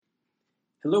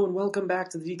Hello and welcome back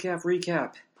to the Decaf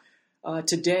Recap.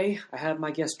 Today I have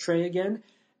my guest Trey again,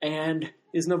 and it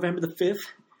is November the 5th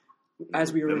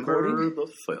as we are recording. November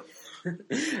the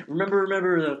 5th.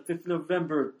 remember the 5th of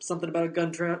November, something about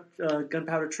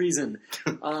gunpowder treason.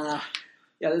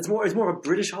 It's more of a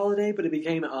British holiday, but it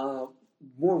became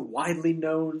more widely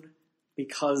known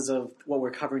because of what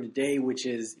we're covering today, which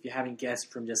is, if you haven't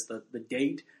guessed from just the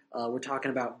date, we're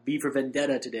talking about V for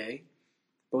Vendetta today,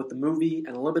 both the movie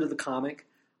and a little bit of the comic.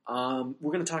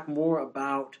 We're going to talk more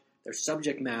about their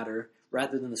subject matter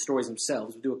rather than the stories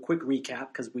themselves. We'll do a quick recap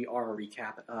because we are a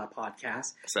recap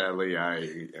podcast. Sadly, I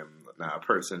am not a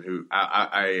person who...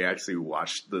 I actually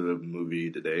watched the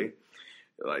movie today,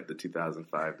 like the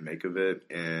 2005 make of it,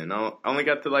 and I only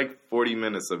got to like 40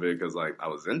 minutes of it because like I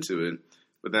was into it,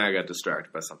 but then I got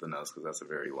distracted by something else because that's a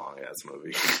very long-ass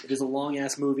movie. It is a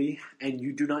long-ass movie, and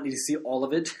you do not need to see all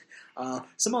of it.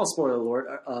 Small spoiler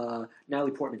alert,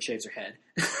 Natalie Portman shaves her head.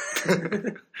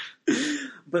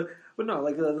 but no,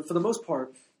 like for the most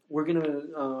part, we're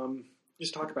gonna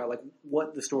just talk about like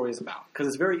what the story is about because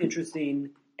it's very interesting,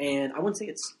 and I wouldn't say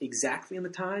it's exactly in the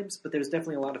times, but there's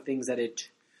definitely a lot of things that it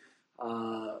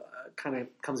kind of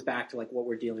comes back to like what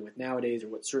we're dealing with nowadays or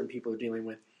what certain people are dealing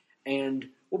with, and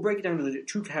we'll break it down into the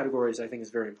two categories I think is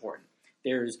very important.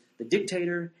 There's the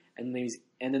dictator, and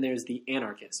then there's the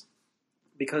anarchist.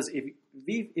 Because if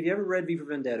you ever read V for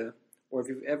Vendetta, or if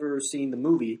you've ever seen the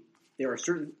movie, there are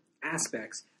certain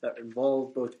aspects that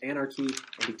involve both anarchy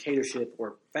and dictatorship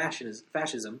or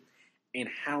fascism, and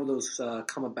how those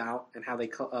come about, and how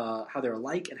they're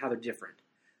alike and how they're different.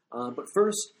 But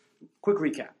first, quick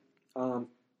recap.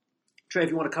 Trey, if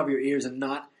you want to cover your ears and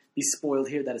not be spoiled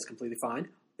here, that is completely fine,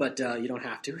 but you don't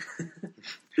have to.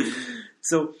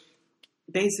 So,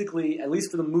 basically, at least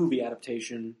for the movie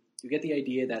adaptation, you get the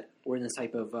idea that we're in this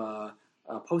type of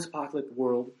post-apocalyptic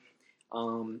world.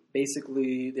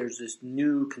 Basically, there's this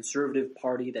new conservative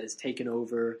party that has taken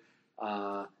over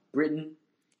Britain,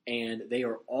 and they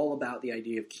are all about the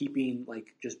idea of keeping,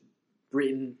 like, just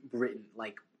Britain,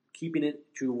 like keeping it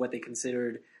to what they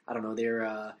considered, I don't know,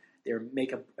 their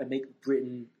make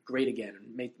Britain great again,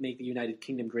 and make the United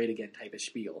Kingdom great again type of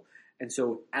spiel. And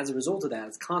so, as a result of that,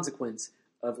 as a consequence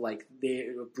of like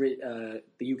the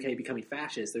UK becoming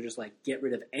fascist, they're just like, get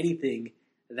rid of anything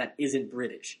that isn't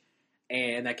British,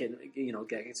 and that can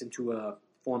gets into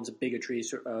forms of bigotry,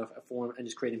 and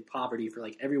just creating poverty for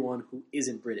like everyone who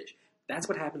isn't British. That's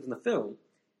what happens in the film,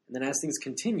 and then as things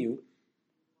continue,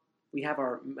 we have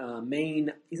our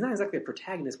main. He's not exactly a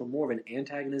protagonist, but more of an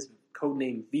antagonist,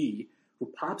 codenamed V, who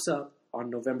pops up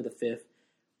on November the 5th,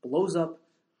 blows up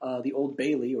the Old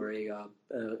Bailey, or a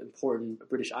important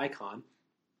British icon,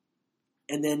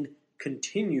 and then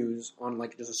continues on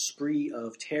like just a spree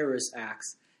of terrorist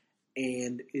acts,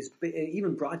 and is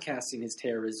even broadcasting his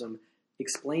terrorism,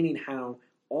 explaining how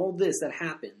all this that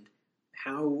happened,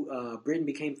 how Britain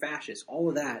became fascist, all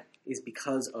of that is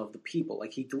because of the people.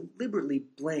 Like, he deliberately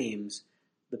blames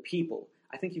the people.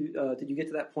 I think did you get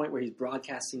to that point where he's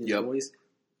broadcasting his voice,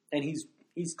 and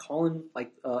he's calling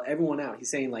like everyone out. He's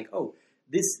saying like, oh,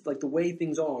 this, like, the way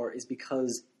things are is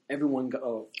because everyone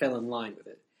fell in line with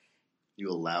it. You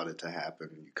allowed it to happen.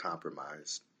 You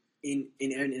compromised. In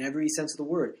every sense of the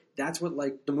word. That's what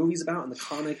like the movie's about, and the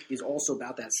comic is also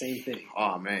about that same thing.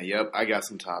 Oh man, yep. I got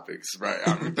some topics. Right,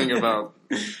 I'm thinking about.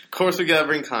 Of course, we gotta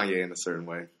bring Kanye in a certain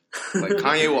way. Like,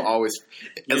 Kanye will always,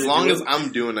 as long as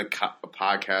I'm doing a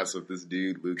podcast with this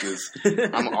dude Lucas,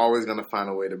 I'm always gonna find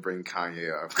a way to bring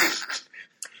Kanye up.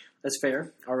 That's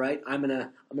fair. All right, I'm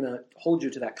gonna hold you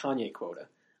to that Kanye quota.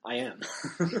 I am.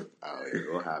 Oh,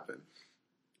 it will happen.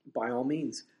 By all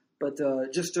means. But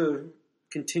just to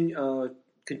continue a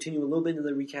little bit into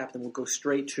the recap, then we'll go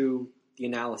straight to the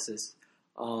analysis.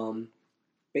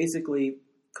 Basically,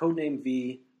 Codename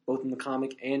V, both in the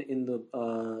comic and in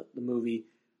the movie,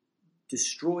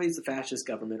 destroys the fascist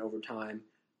government over time.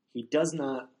 He does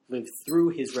not live through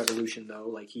his revolution, though.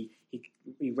 Like, he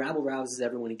rabble-rouses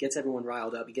everyone. He gets everyone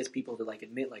riled up. He gets people to like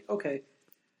admit, like, okay,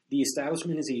 the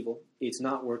establishment is evil. It's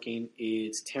not working.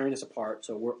 It's tearing us apart.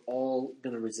 So we're all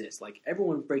going to resist. Like,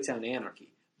 everyone breaks out in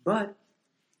anarchy. But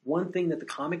one thing that the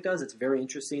comic does, it's very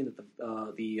interesting that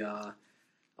the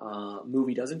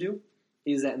movie doesn't do,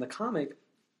 is that in the comic,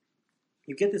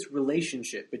 you get this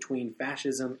relationship between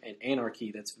fascism and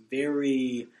anarchy that's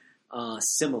very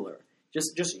similar.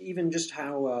 Just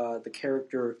how the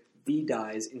character V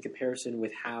dies in comparison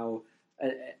with how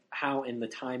in the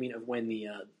timing of when the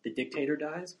dictator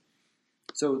dies.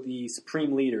 So the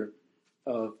supreme leader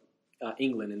of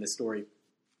England in this story,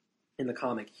 in the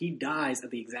comic, he dies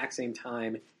at the exact same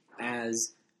time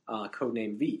as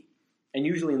Codename V. And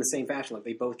usually in the same fashion, like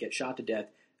they both get shot to death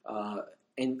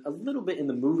and a little bit in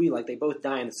the movie, like they both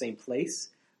die in the same place,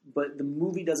 but the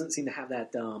movie doesn't seem to have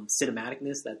that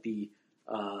cinematicness that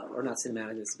or not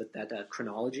cinematicness, but that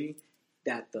chronology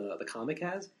that the comic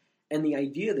has. And the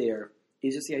idea there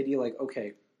is just the idea like,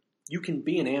 okay, you can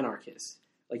be an anarchist,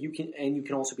 like you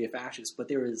can also be a fascist, but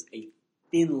there is a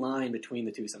thin line between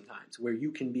the two sometimes where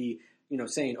you can be,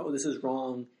 saying, oh, this is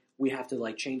wrong. We have to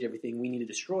like change everything. We need to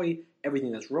destroy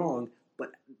everything that's wrong.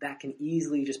 But that can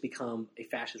easily just become a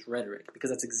fascist rhetoric because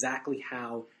that's exactly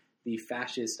how the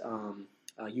fascist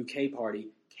UK party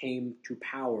came to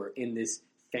power in this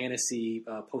fantasy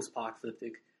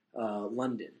post-apocalyptic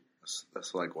London.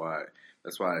 That's why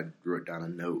I wrote down a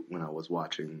note when I was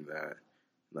watching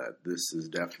that this is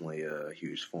definitely a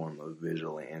huge form of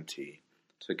vigilante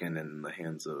taken in the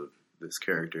hands of this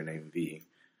character named V,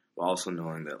 but also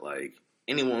knowing that like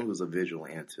anyone who's a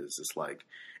vigilantist is like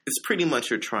it's pretty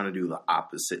much you're trying to do the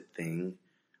opposite thing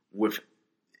with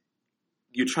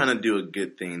you're trying to do a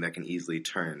good thing that can easily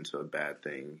turn into a bad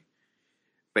thing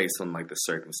based on like the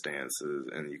circumstances,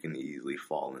 and you can easily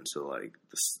fall into like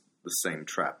the same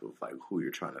trap of like who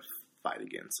you're trying to fight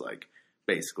against, like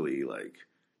basically like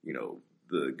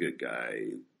the good guy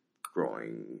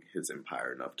growing his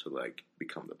empire enough to like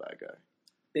become the bad guy.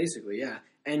 Basically, yeah.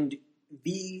 And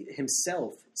V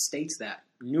himself states that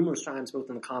numerous times, both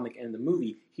in the comic and the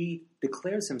movie. He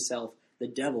declares himself the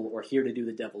devil or here to do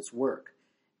the devil's work,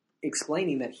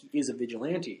 explaining that he is a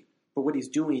vigilante, but what he's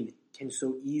doing can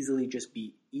so easily just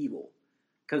be evil.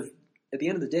 Because at the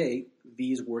end of the day,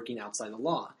 V is working outside the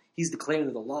law. He's declaring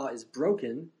that the law is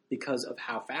broken because of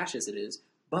how fascist it is,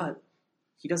 but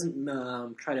he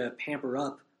doesn't try to pamper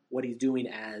up what he's doing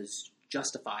as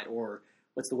justified, or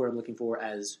what's the word I'm looking for,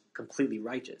 as completely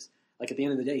righteous. Like at the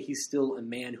end of the day, he's still a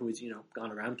man who has,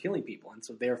 gone around killing people, and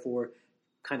so therefore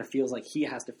kind of feels like he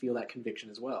has to feel that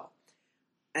conviction as well.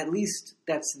 At least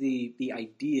that's the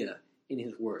idea in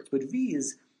his words. But V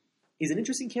he's an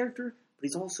interesting character, but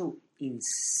he's also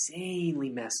insanely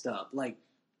messed up. Like,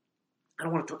 I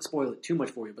don't want to spoil it too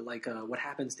much for you, but like what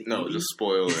happens to No, Evie? just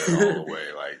spoil it all the way.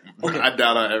 Like, okay. I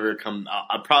doubt I ever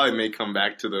I probably may come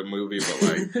back to the movie, but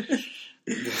like...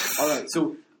 All right,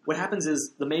 so what happens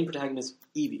is the main protagonist,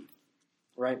 Evie,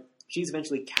 right? She's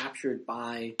eventually captured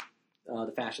by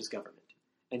the fascist government.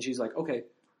 And she's like, okay,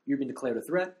 you've been declared a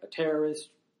threat, a terrorist,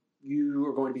 you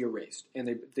are going to be erased.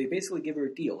 And they basically give her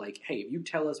a deal, like, hey, if you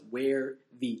tell us where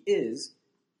V is,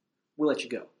 we'll let you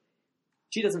go.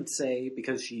 She doesn't say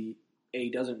because she, A,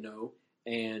 doesn't know,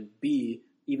 and B,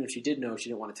 even if she did know, she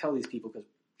didn't want to tell these people because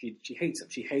she hates them.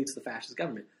 She hates the fascist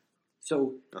government.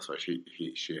 So that's why she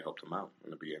helped him out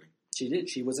in the beginning. She did.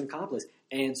 She was an accomplice.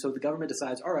 And so the government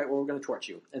decides, all right, well, we're going to torch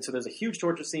you. And so there's a huge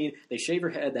torture scene. They shave her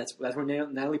head. That's when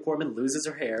Natalie Portman loses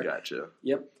her hair. Gotcha.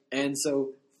 Yep. And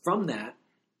so from that,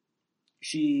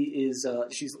 she is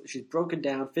she's broken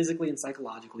down physically and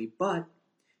psychologically, but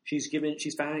she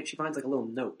finds like a little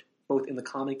note, both in the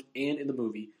comic and in the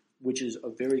movie, which is a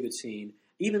very good scene.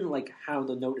 Even like how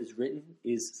the note is written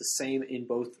is the same in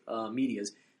both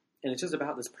medias. And it's just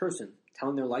about this person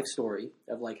telling their life story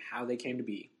of like how they came to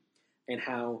be. And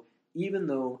how, even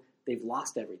though they've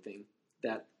lost everything,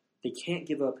 that they can't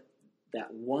give up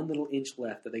that one little inch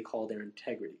left that they call their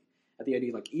integrity. At the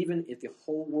idea, like, even if the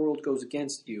whole world goes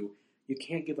against you, you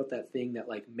can't give up that thing that,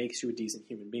 like, makes you a decent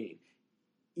human being.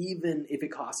 Even if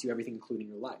it costs you everything, including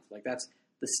your life. Like, that's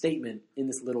the statement in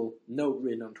this little note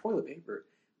written on toilet paper.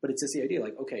 But it's just the idea,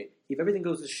 like, okay, if everything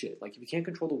goes to shit, like, if you can't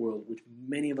control the world, which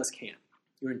many of us can't,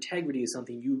 your integrity is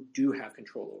something you do have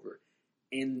control over.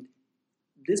 And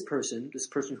this person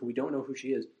who we don't know who she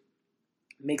is,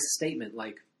 makes a statement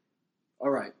like, all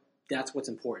right, that's what's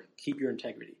important. Keep your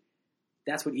integrity.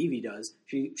 That's what Evie does.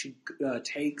 She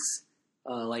takes,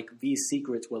 like, V's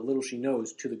secrets, what little she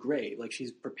knows, to the grave. Like,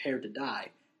 she's prepared to die.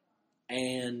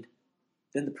 And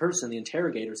then the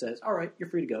interrogator, says, all right, you're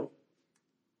free to go.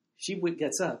 She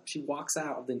gets up. She walks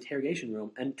out of the interrogation room,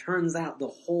 and turns out the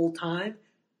whole time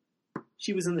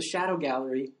she was in the shadow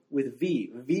gallery with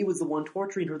V. V was the one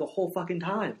torturing her the whole fucking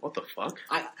time. What the fuck?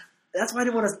 That's why I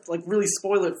didn't want to like really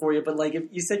spoil it for you. But like, if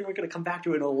you said you weren't going to come back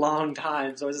to it in a long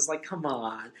time, so I was just like, come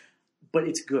on. But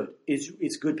it's good.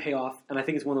 It's good payoff, and I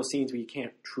think it's one of those scenes where you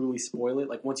can't truly spoil it.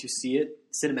 Like once you see it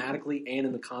cinematically and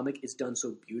in the comic, it's done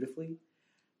so beautifully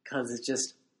because it's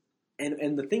just.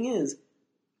 And the thing is,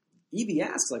 Evie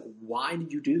asks like, why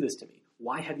did you do this to me?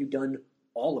 Why have you done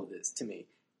all of this to me?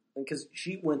 Because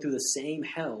she went through the same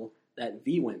hell that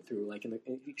V went through. Like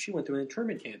she went through an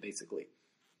internment camp, basically,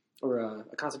 or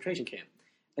a concentration camp.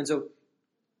 And so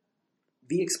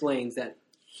V explains that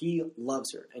he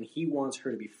loves her and he wants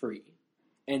her to be free,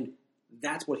 and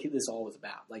that's what this all was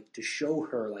about. Like to show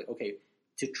her, like, okay,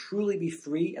 to truly be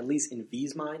free, at least in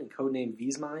V's mind, in codename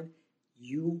V's mind,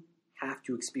 you have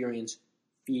to experience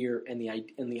fear and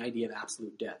the idea of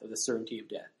absolute death, or the certainty of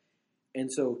death.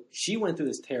 And so she went through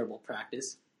this terrible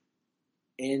practice,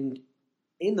 and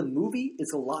in the movie,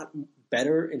 it's a lot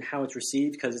better in how it's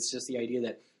received, because it's just the idea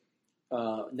that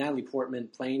Natalie Portman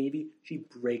playing Evie, she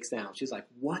breaks down. She's like,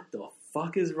 what the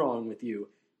fuck is wrong with you?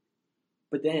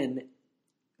 But then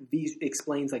V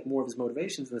explains like more of his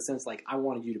motivations in the sense like, I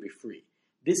wanted you to be free.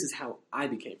 This is how I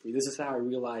became free. This is how I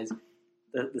realized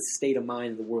the state of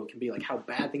mind of the world can be, like how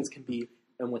bad things can be,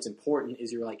 and what's important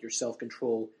is your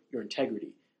self-control, your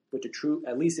integrity. But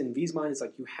at least in V's mind, it's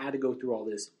like you had to go through all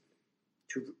this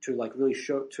to like really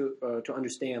show to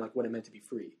understand like what it meant to be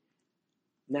free.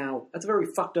 Now that's a very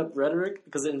fucked up rhetoric,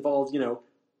 because it involves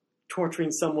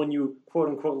torturing someone you quote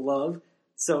unquote love.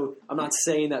 So I'm not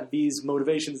saying that V's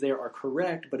motivations there are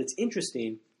correct, but it's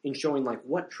interesting in showing like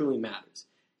what truly matters.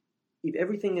 If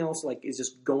everything else like is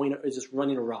just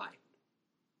running awry,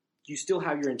 you still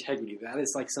have your integrity. That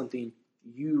is like something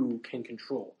you can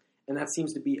control, and that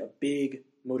seems to be a big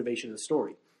motivation of the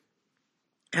story.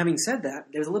 Having said that,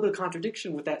 there's a little bit of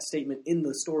contradiction with that statement in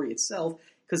the story itself,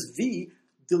 because V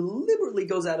deliberately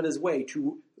goes out of his way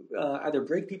to either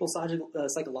break people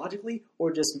psychologically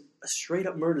or just straight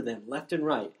up murder them left and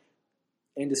right,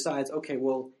 and decides, okay,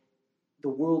 well, the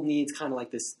world needs kind of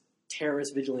like this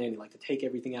terrorist vigilante, like to take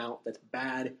everything out that's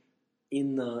bad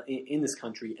in this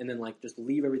country, and then like just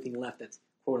leave everything left that's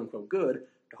quote unquote good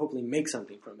to hopefully make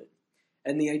something from it.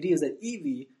 And the idea is that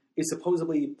Evie is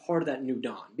supposedly part of that new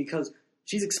dawn, because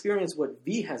she's experienced what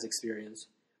V has experienced,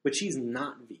 but she's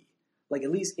not V. Like,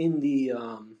 at least in the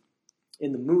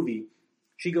movie,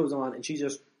 she goes on and she's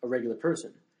just a regular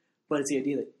person. But it's the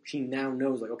idea that she now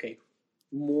knows, like, okay,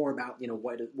 more about,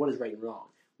 what is right and wrong.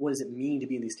 What does it mean to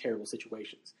be in these terrible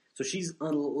situations? So she's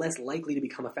less likely to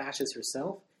become a fascist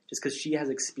herself, just because she has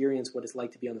experienced what it's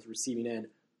like to be on this receiving end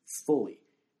fully.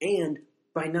 And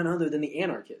by none other than the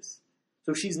anarchist.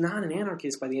 So she's not an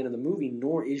anarchist by the end of the movie,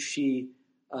 nor is she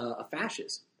a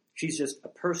fascist. She's just a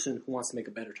person who wants to make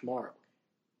a better tomorrow.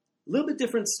 A little bit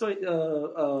different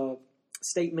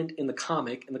statement in the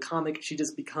comic. In the comic, she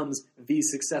just becomes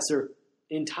V's successor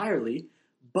entirely,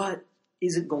 but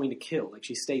isn't going to kill. Like,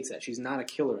 she states that. She's not a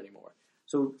killer anymore.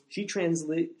 So she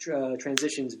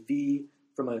transitions V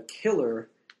from a killer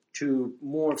to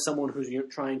more of someone who's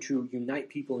trying to unite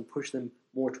people and push them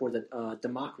more towards a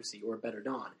democracy or a better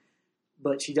dawn.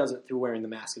 But she does it through wearing the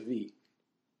mask of V.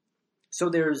 So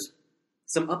there's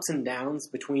some ups and downs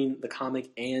between the comic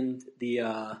and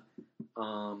the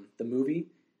movie.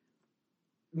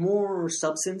 More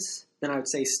substance than I would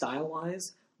say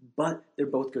style-wise, but they're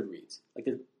both good reads. Like,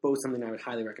 they're both something I would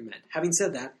highly recommend. Having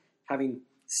said that, having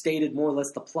stated more or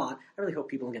less the plot, I really hope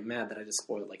people don't get mad that I just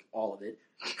spoiled like all of it.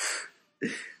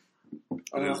 It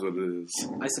is what it is,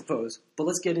 I suppose. But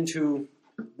let's get into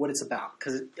what it's about,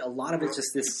 because a lot of it's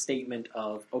just this statement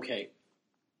of, okay,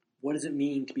 what does it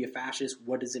mean to be a fascist?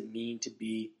 What does it mean to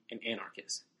be an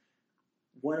anarchist?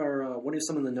 What are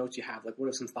some of the notes you have? Like, what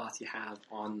are some thoughts you have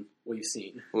on what you've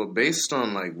seen? Well, based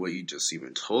on like what you just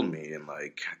even told me, and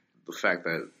like the fact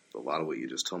that a lot of what you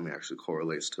just told me actually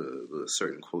correlates to the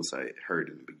certain quotes I heard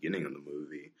in the beginning of the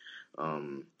movie.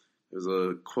 There's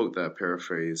a quote that I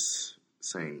paraphrase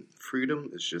saying,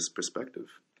 "Freedom is just perspective."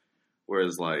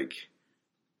 Whereas, like,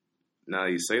 now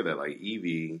you say that, like,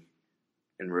 Evie,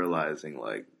 in realizing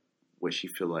like what she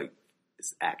feel like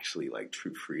is actually like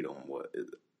true freedom, what is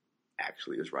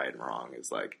actually is right and wrong, is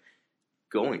like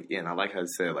going in. I like how I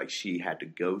said, like, she had to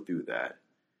go through that,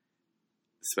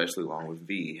 especially along with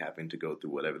V having to go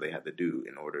through whatever they had to do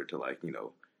in order to, like,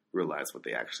 realize what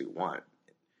they actually want.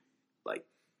 Like,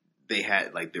 they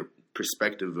had, like, their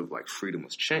perspective of, like, freedom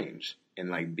was changed, and,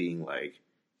 like, being, like,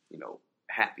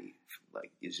 happy.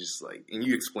 Like, it's just, like, and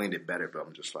you explained it better, but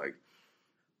I'm just, like,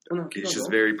 it's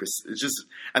just very,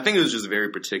 I think it was just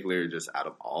very particular, just out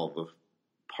of all the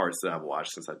parts that I've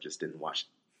watched, since I just didn't watch,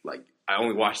 like, I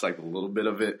only watched, like, a little bit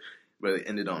of it, but it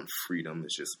ended on freedom.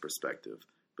 It's just perspective.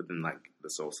 But then, like,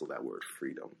 there's also that word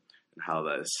freedom, and how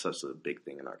that is such a big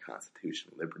thing in our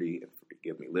Constitution. Liberty, and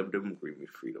give me liberty, give me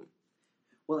freedom.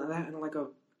 Well, and like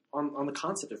on the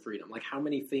concept of freedom, like, how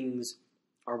many things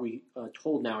are we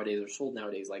told nowadays or sold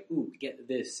nowadays? Like, ooh, get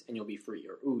this and you'll be free,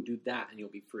 or ooh, do that and you'll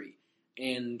be free.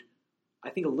 And I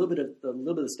think a little bit of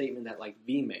the statement that, like,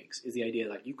 V makes is the idea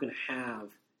that, like, you can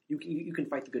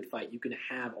fight the good fight, you can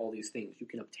have all these things, you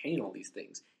can obtain all these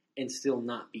things, and still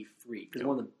not be free. Because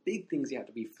one of the big things you have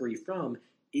to be free from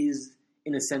is,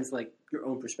 in a sense, like, your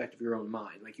own perspective, your own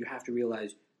mind. Like, you have to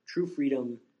realize true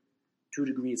freedom, to a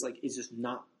degree, is just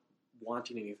not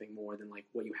wanting anything more than like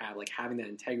what you have, like having that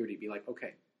integrity, be like,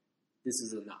 okay, this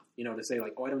is enough. You know, to say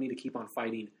like, oh, I don't need to keep on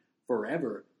fighting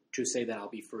forever to say that I'll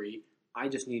be free. I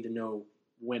just need to know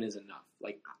when is enough.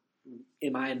 Like,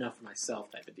 am I enough for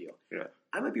myself type of deal. Yeah.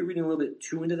 I might be reading a little bit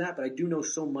too into that, but I do know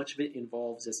so much of it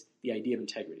involves this, the idea of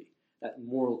integrity, that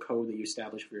moral code that you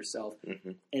establish for yourself,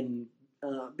 and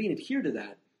being adhered to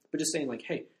that, but just saying like,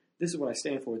 hey, this is what I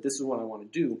stand for, this is what I want to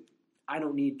do. I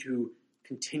don't need to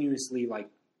continuously like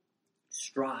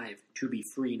strive to be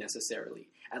free necessarily,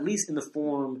 at least in the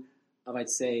form of, I'd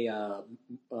say,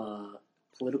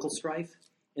 political strife,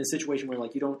 in a situation where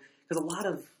like you don't, because a lot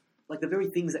of like the very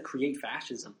things that create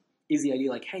fascism is the idea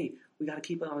like, hey, we got to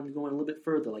keep on going a little bit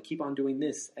further, like keep on doing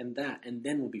this and that, and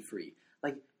then we'll be free.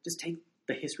 Like, just take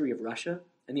the history of Russia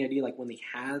and the idea like when they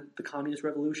had the communist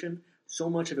revolution, so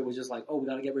much of it was just like, oh, we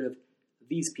got to get rid of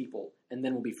these people and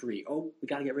then we'll be free. Oh, we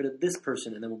got to get rid of this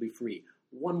person and then we'll be free.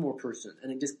 One more person, and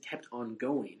it just kept on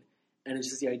going. And it's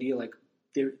just the idea like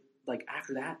they're like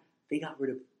after that they got rid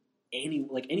of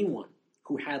anyone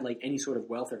who had like any sort of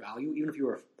wealth or value, even if you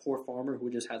were a poor farmer who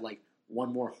just had like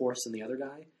one more horse than the other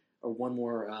guy or one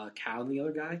more cow than the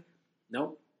other guy.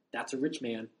 Nope, that's a rich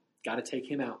man. Got to take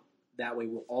him out. That way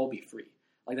we'll all be free.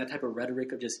 Like that type of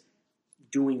rhetoric of just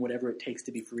doing whatever it takes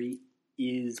to be free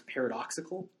is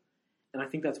paradoxical. And I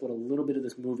think that's what a little bit of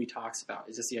this movie talks about,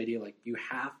 is just the idea like you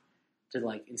have to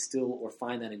like instill or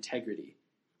find that integrity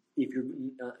if you're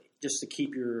just to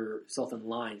keep yourself in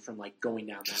line from like going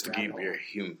down just that to rabbit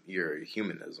keep hole. your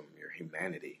humanism, your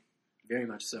humanity. Very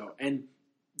much so. And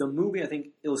the movie, I think,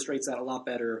 illustrates that a lot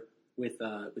better with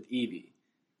Evie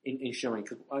in showing.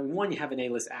 Because I mean, one, you have an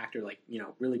A-list actor like, you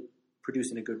know, really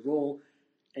producing a good role,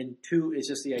 and two, it's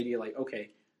just the idea like, okay,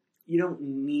 you don't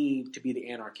need to be the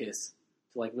anarchist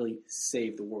to like really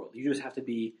save the world. You just have to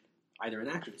be either an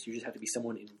activist. You just have to be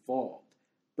someone involved,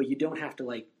 but you don't have to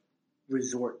like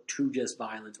resort to just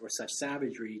violence or such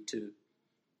savagery to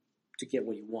get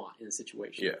what you want in a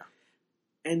situation. Yeah.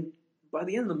 And by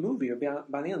the end of the movie, or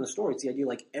by the end of the story, it's the idea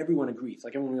like everyone agrees.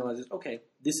 Like everyone realizes, okay,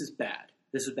 this is bad.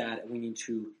 This is bad, and we need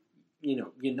to, you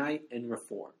know, unite and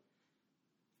reform.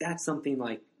 That's something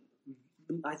like,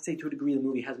 I'd say to a degree the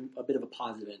movie has a bit of a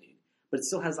positive ending. But it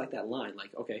still has like that line,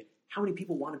 like, okay, how many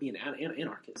people want to be an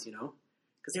anarchist, you know?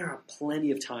 Because there are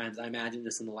plenty of times, I imagine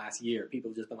just in the last year, people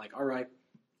have just been like, all right,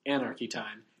 anarchy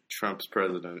time. Trump's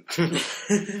president.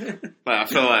 I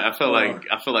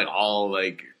feel like all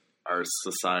like our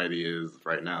society is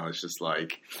right now. It's just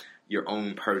like your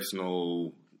own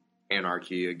personal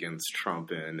anarchy against Trump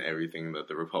and everything that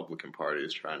the Republican Party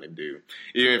is trying to do.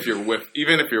 Even if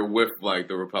you're with like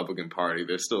the Republican Party,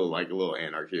 there's still like a little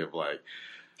anarchy of like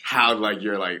how like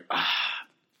you're like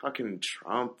fucking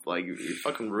Trump, like you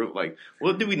fucking root. Like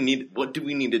what do we need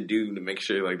to do to make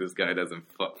sure like this guy doesn't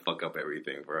fuck up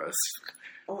everything for us?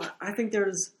 Oh, I think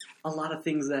there's a lot of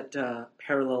things that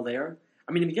parallel there.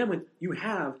 I mean, to begin with, you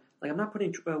have, like, I'm not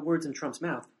putting words in Trump's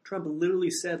mouth. Trump literally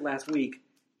said last week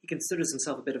he considers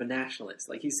himself a bit of a nationalist.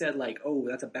 Like, he said, like, oh,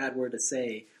 that's a bad word to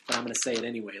say, but I'm going to say it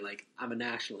anyway. Like, I'm a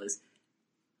nationalist.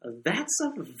 That's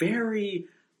a very,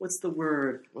 what's the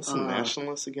word? What's a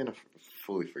nationalist again? I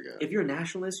fully forgot. If you're a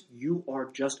nationalist, you are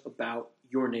just about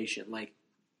your nation. Like,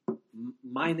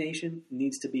 my nation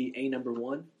needs to be a number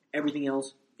one. Everything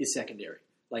else is secondary.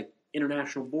 Like,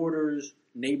 international borders,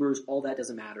 neighbors, all that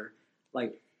doesn't matter.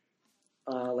 Like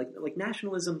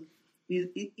nationalism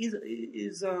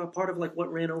is part of like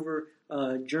what ran over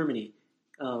Germany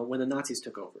when the Nazis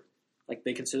took over. Like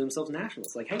they consider themselves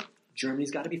nationalists. Like, hey,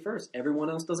 Germany's got to be first. Everyone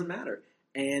else doesn't matter.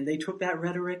 And they took that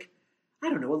rhetoric, I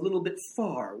don't know, a little bit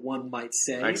far, one might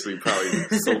say. Actually,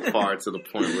 probably so far to the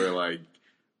point where like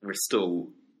we're still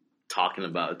talking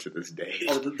about it to this day.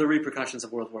 Oh, the repercussions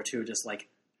of World War II just like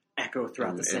echo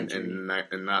throughout the century.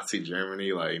 And Nazi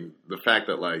Germany, like the fact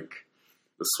that like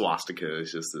the swastika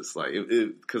is just this like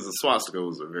because the swastika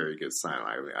was a very good sign.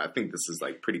 Like, I mean, I think this is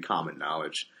like pretty common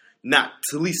knowledge, not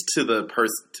at least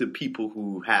to people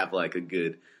who have like a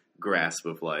good grasp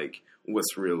of like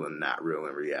what's real and not real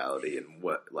in reality, and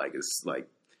what like is like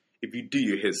if you do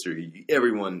your history,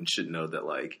 everyone should know that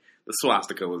like the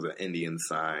swastika was an Indian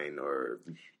sign, or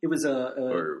it was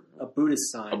a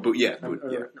Buddhist sign,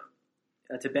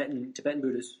 a Tibetan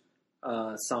Buddhist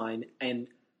sign, and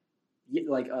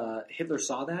like Hitler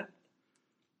saw that,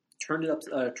 turned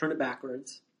it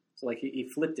backwards, so like he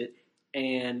flipped it,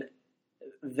 and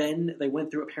then they went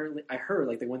through. Apparently, I heard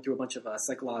like they went through a bunch of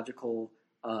psychological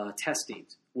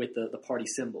testings with the party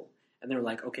symbol, and they were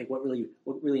like, okay, what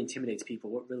really intimidates people?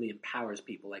 What really empowers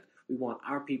people? Like, we want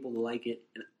our people to like it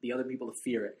and the other people to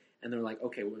fear it. And they're like,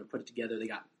 okay, we're going to put it together. They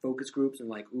got focus groups and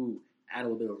like, ooh, add a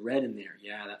little bit of red in there.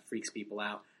 Yeah, that freaks people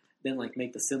out. then like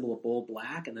make the symbol of bull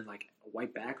black and then like a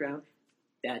white background,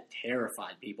 that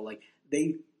terrified people. Like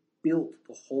they built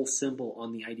the whole symbol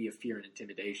on the idea of fear and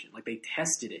intimidation. Like they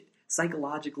tested it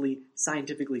psychologically,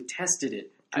 scientifically tested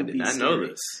it. I did not know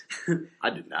this. I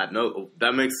did not know.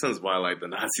 That makes sense why like the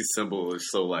Nazi symbol is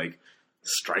so like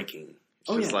striking.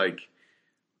 It's just like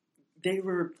they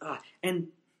were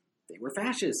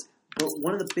fascists. But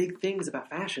one of the big things about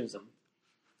fascism,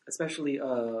 especially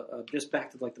just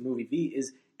back to like the movie V,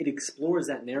 is it explores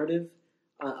that narrative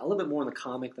a little bit more in the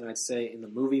comic than I'd say in the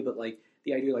movie. But like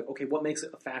the idea, like, okay, what makes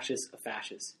a fascist a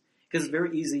fascist? Because it's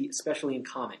very easy, especially in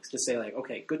comics, to say like,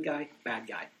 okay, good guy, bad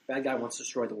guy. Bad guy wants to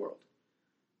destroy the world.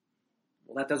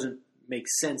 Well, that doesn't make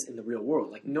sense in the real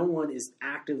world. Like, no one is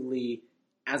actively,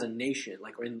 as a nation,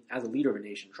 like, or as a leader of a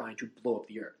nation, trying to blow up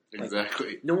the earth. Like,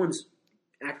 exactly. No one's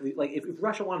actively, like, if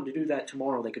Russia wanted to do that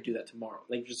tomorrow, they could do that tomorrow.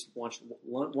 They just launch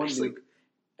one nuke,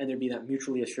 and there'd be that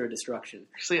mutually assured destruction.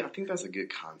 Actually, I think that's a good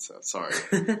concept. Sorry.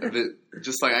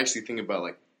 Just, like, actually think about,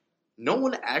 like, no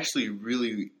one actually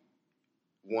really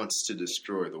wants to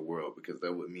destroy the world, because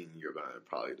that would mean you're going to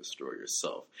probably destroy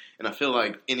yourself. And I feel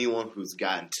like anyone who's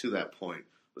gotten to that point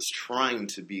was trying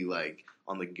to be like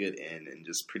on the good end and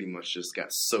just pretty much just got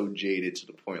so jaded to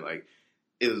the point like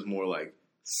it was more like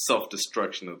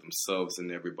self-destruction of themselves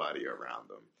and everybody around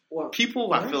them. Well,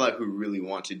 people I feel like who really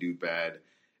want to do bad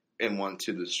and want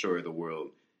to destroy the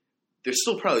world, they're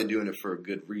still probably doing it for a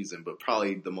good reason, but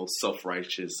probably the most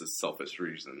self-righteous is selfish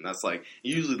reason. That's like,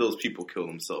 usually those people kill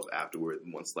themselves afterward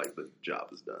once like the job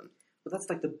is done. But that's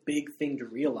like the big thing to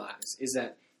realize is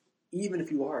that even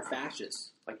if you are a fascist,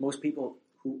 like most people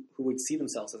who would see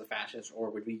themselves as a fascist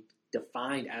or would be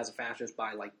defined as a fascist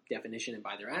by like definition and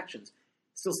by their actions,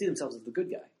 still see themselves as the good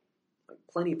guy. Like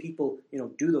plenty of people,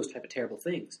 do those type of terrible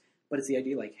things. But it's the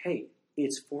idea like, hey,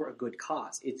 it's for a good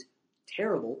cause. It's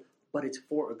terrible, but it's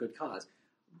for a good cause.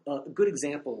 A good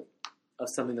example of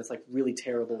something that's like really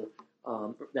terrible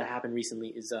that happened recently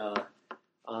is,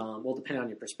 well, depending on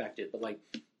your perspective, but like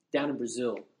down in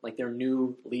Brazil, like their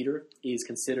new leader is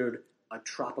considered a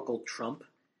tropical Trump.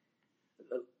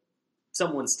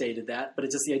 Someone stated that, but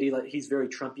it's just the idea that he's very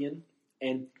Trumpian.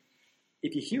 And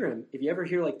if you hear him, if you ever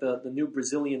hear like the new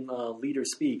Brazilian leader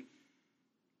speak,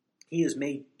 he has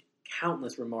made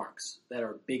countless remarks that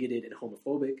are bigoted and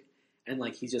homophobic. And,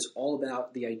 like, he's just all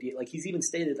about the idea. Like, he's even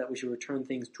stated that we should return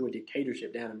things to a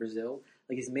dictatorship down in Brazil.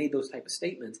 Like, he's made those type of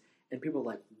statements. And people are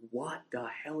like, what the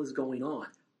hell is going on?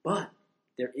 But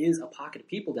there is a pocket of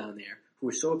people down there who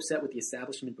were so upset with the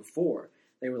establishment before.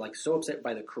 They were, like, so upset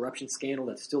by the corruption scandal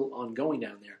that's still ongoing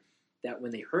down there that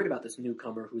when they heard about this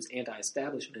newcomer who's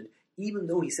anti-establishment, even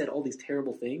though he said all these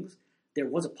terrible things, there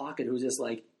was a pocket who was just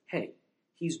like, hey,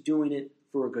 he's doing it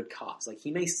for a good cause. Like, he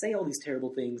may say all these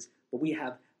terrible things, but we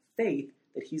have faith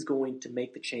that he's going to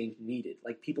make the change needed.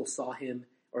 Like people saw him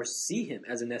or see him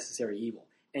as a necessary evil.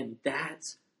 And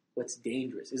that's what's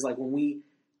dangerous. Is like when we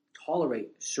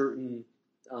tolerate certain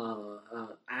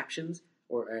actions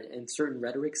and certain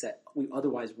rhetorics that we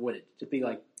otherwise wouldn't. To be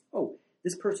like, oh,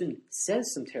 this person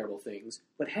says some terrible things,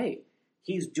 but hey,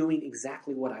 he's doing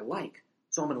exactly what I like,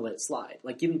 so I'm going to let it slide.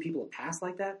 Like giving people a pass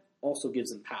like that also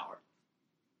gives them power.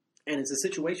 And it's a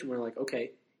situation where like,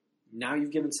 okay, now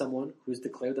you've given someone who's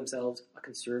declared themselves a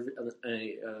conservative,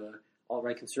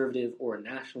 alt-right conservative, or a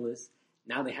nationalist.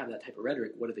 Now they have that type of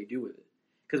rhetoric. What do they do with it?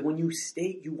 Because when you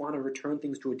state you want to return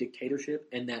things to a dictatorship,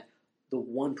 and that the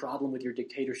one problem with your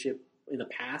dictatorship in the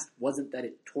past wasn't that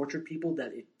it tortured people,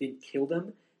 that it didn't kill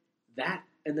them,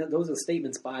 those are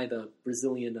statements by the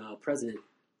Brazilian president.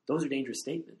 Those are dangerous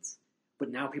statements. But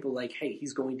now people are like, hey,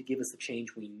 he's going to give us the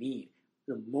change we need.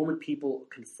 The moment people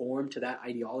conform to that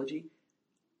ideology,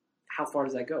 how far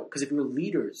does that go? Because if your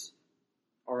leaders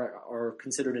are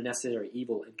considered a necessary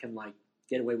evil and can like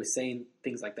get away with saying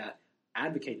things like that,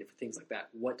 advocating for things like that,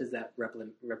 what does that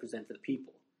represent for the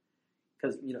people?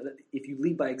 Because if you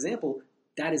lead by example,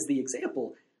 that is the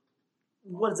example.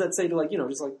 What does that say to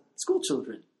just like school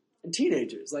children and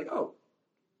teenagers? Like, oh,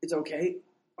 it's okay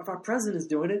if our president is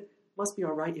doing it. Must be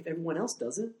all right if everyone else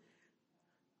does it.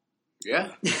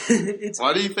 Yeah.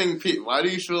 Why do you think I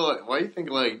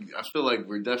feel like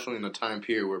we're definitely in a time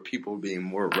period where people are being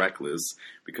more reckless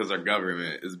because our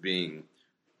government is being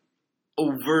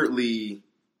overtly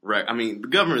I mean, the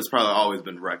government's probably always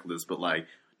been reckless, but like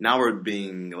now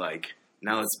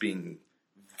it's being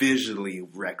visually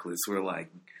reckless. We're like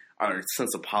our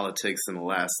sense of politics in the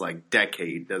last like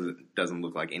decade doesn't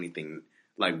look like anything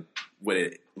like what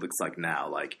it looks like now.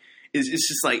 Like it's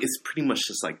just like it's pretty much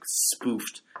just like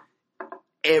spoofed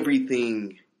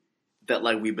everything that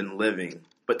like we've been living,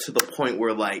 but to the point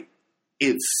where like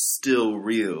it's still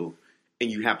real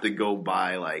and you have to go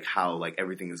by like how like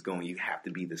everything is going. You have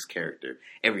to be this character.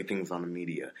 Everything's on the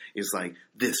media. It's like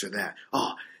this or that.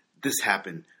 Oh, this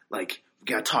happened. Like we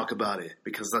gotta talk about it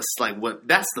because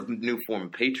that's the new form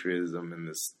of patriotism in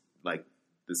this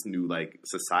new like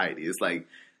society. It's like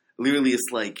literally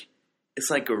it's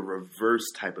like a reverse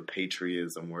type of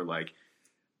patriotism where like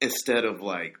instead of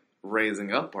like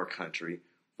raising up our country,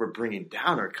 we're bringing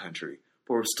down our country.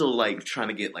 But we're still, like, trying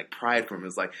to get, like, pride from it.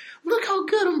 It's like, look how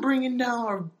good I'm bringing down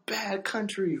our bad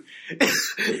country.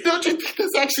 Don't you think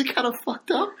that's actually kind of fucked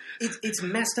up? It's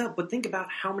messed up, but think about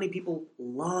how many people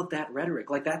love that rhetoric.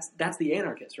 Like, that's the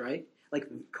anarchist, right? Like,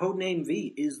 Codename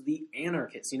V is the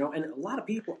anarchist, you know? And a lot of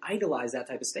people idolize that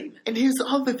type of statement. And here's the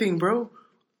other thing, bro.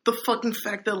 The fucking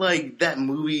fact that, like, that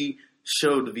movie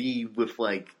showed V with,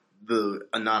 like, the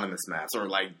anonymous mask or,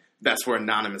 like, that's where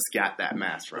Anonymous got that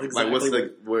mask from. Exactly. Like,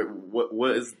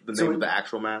 what is the name of the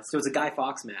actual mask? So it's a Guy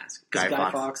Fawkes mask. Guy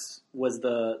Fawkes was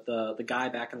the guy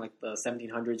back in like the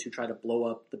 1700s who tried to blow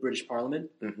up the British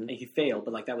Parliament, and he failed.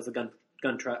 But like that was the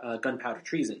gunpowder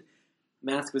treason.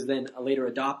 Mask was then later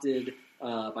adopted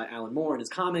by Alan Moore in his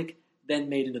comic, then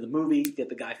made into the movie. Get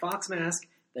the Guy Fawkes mask,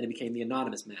 then it became the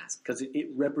Anonymous mask because it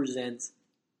represents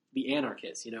the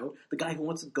anarchist, you know? The guy who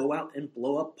wants to go out and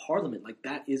blow up Parliament. Like,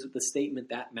 that is the statement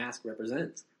that mask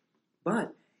represents.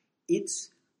 But it's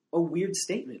a weird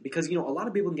statement because, you know, a lot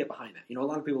of people can get behind that. You know, a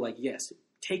lot of people are like, yes,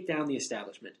 take down the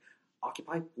establishment.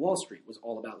 Occupy Wall Street was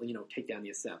all about, you know, take down the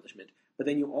establishment. But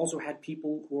then you also had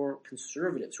people who are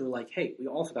conservatives who are like, hey, we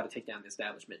also got to take down the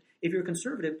establishment. If you're a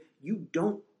conservative, you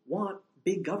don't want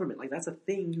big government. Like, that's a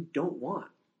thing you don't want.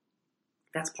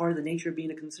 That's part of the nature of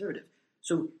being a conservative.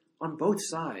 So on both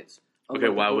sides. Okay,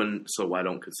 why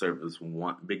don't conservatives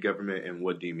want big government, and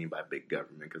what do you mean by big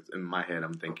government? Because in my head,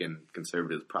 I'm thinking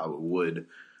conservatives probably would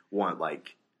want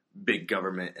like big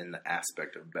government in the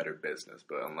aspect of better business,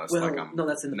 but no,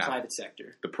 that's in the private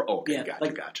sector.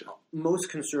 Gotcha. Most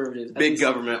conservatives, big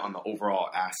government on the overall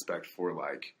aspect for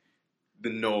like the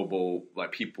noble,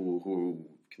 like people who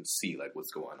can see like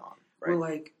what's going on, right? Well,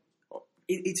 like.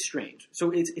 It's strange.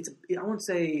 So I won't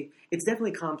say it's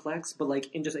definitely complex, but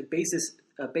like in just a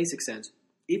basic sense,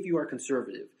 if you are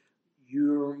conservative,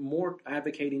 you're more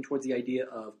advocating towards the idea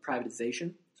of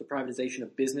privatization, so privatization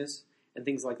of business and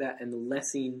things like that, and the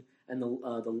lessing and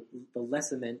the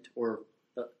lessement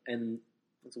and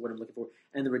what's the word I'm looking for,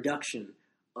 and the reduction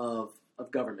of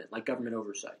government, like government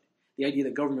oversight. The idea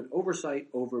that government oversight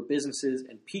over businesses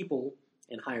and people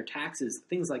and higher taxes,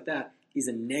 things like that, is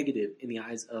a negative in the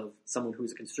eyes of someone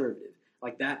who's a conservative.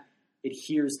 Like that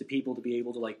adheres to people to be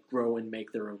able to like grow and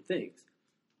make their own things.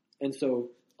 And so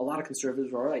a lot of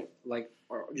conservatives are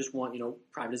just want, you know,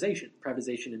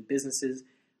 privatization in businesses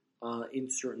in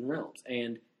certain realms,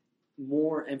 and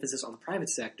more emphasis on the private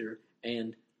sector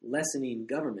and lessening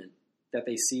government that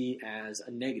they see as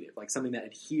a negative, like something that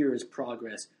adheres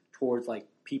progress towards like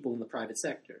people in the private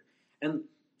sector. And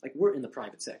like we're in the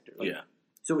private sector. Like, yeah.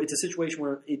 So it's a situation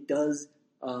where it does,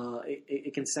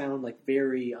 it can sound like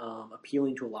very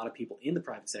appealing to a lot of people in the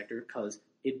private sector because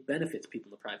it benefits people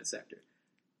in the private sector.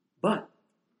 But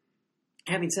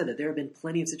having said that, there have been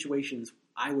plenty of situations,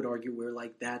 I would argue, where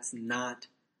like that's not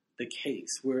the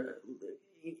case. Where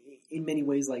in many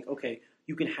ways, like, okay,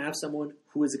 you can have someone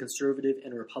who is a conservative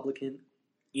and a Republican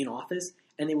in office,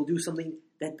 and they will do something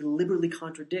that deliberately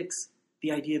contradicts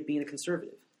the idea of being a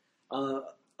conservative.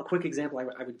 A quick example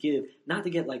I would give, not to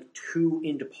get like too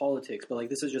into politics, but like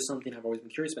this is just something I've always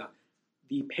been curious about.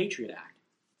 The Patriot Act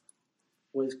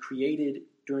was created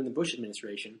during the Bush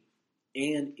administration,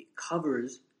 and it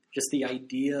covers just the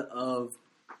idea of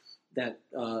that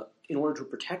in order to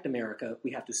protect America,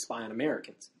 we have to spy on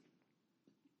Americans.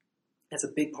 That's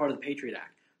a big part of the Patriot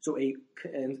Act. So and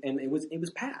it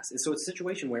was passed. And so it's a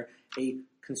situation where a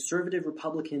conservative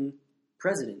Republican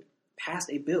president passed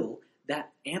a bill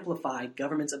that amplified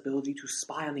government's ability to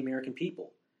spy on the American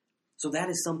people. So that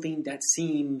is something that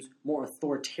seems more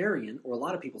authoritarian, or a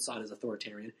lot of people saw it as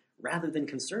authoritarian, rather than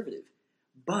conservative.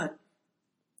 But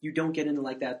you don't get into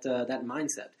like that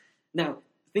mindset. Now,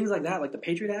 things like that, like the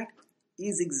Patriot Act,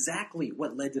 is exactly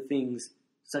what led to things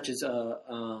such as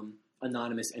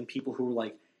Anonymous and people who were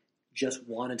like just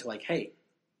wanted to like, hey,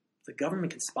 the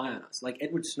government can spy on us. Like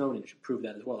Edward Snowden should prove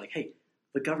that as well. Like, hey,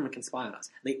 the government can spy on us.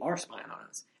 They are spying on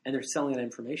us. And they're selling that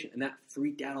information. And that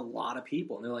freaked out a lot of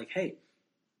people. And they're like, hey,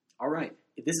 all right,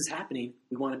 if this is happening,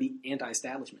 we want to be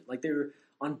anti-establishment. Like they're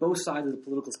on both sides of the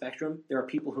political spectrum. There are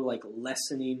people who like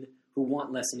who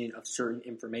want lessening of certain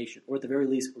information, or at the very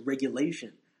least,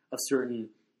 regulation of certain,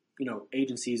 you know,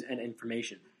 agencies and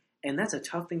information. And that's a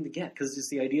tough thing to get because it's just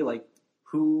the idea like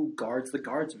who guards the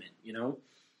guardsmen, you know?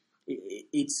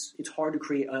 it's hard to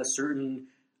create a certain,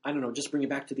 I don't know, just bring it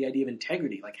back to the idea of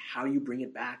integrity, like how you bring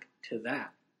it back to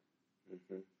that.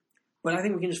 Mm-hmm. But I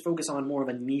think we can just focus on more of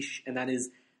a niche, and that is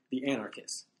the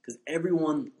anarchists. Because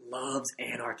everyone loves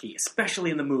anarchy,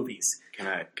 especially in the movies. Can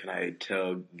I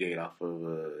tailgate off of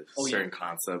a certain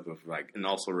concept of like, and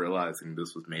also realizing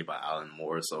this was made by Alan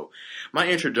Moore. So my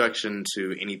introduction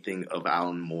to anything of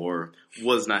Alan Moore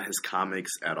was not his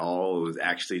comics at all. It was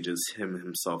actually just him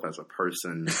himself as a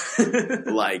person,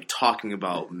 like talking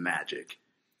about magic.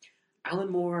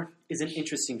 Alan Moore is an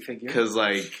interesting figure. Because,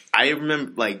 like, I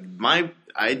remember, like,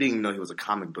 I didn't even know he was a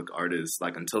comic book artist,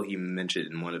 like, until he mentioned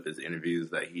in one of his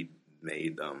interviews that he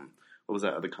made, what was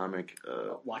that other comic?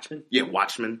 Watchmen? Yeah,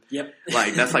 Watchmen. Yep.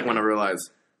 Like, that's like when I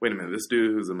realized, wait a minute, this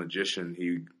dude who's a magician,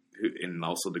 and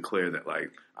also declared that,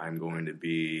 like, I'm going to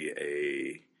be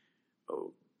a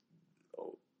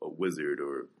wizard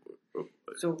or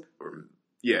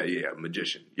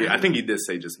magician. Yeah, I think he did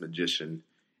say just magician.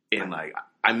 And, like,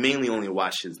 I mainly only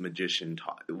watch his magician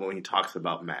talk when he talks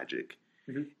about magic.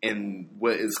 Mm-hmm. And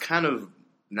what is kind of,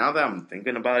 now that I'm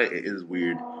thinking about it, it is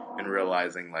weird and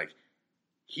realizing, like,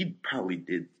 he probably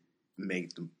did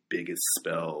make the biggest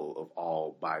spell of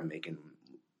all by making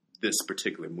this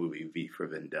particular movie, V for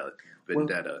Vendetta,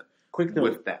 quick note.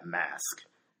 With that mask.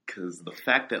 Because the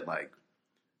fact that, like,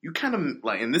 you kind of,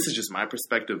 like, and this is just my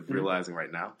perspective realizing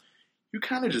right now, you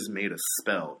kind of just made a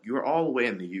spell. You were all the way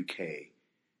in the UK.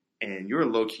 And you're a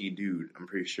low-key dude, I'm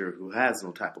pretty sure, who has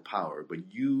no type of power, but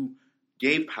you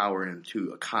gave power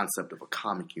into a concept of a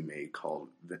comic you made called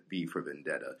V for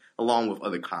Vendetta, along with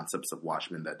other concepts of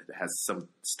Watchmen that has some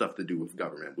stuff to do with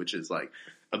government, which is like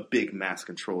a big mass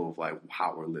control of like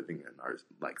how we're living in our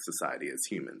like society as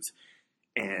humans.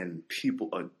 And people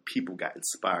got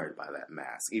inspired by that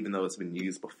mask, even though it's been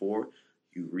used before.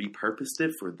 You repurposed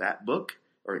it for that book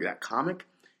or that comic.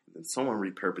 And someone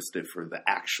repurposed it for the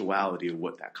actuality of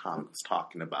what that comic was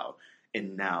talking about.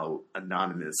 And now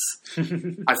Anonymous,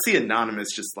 I see Anonymous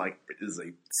just like is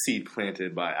a seed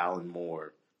planted by Alan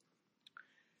Moore.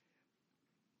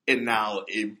 And now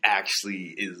it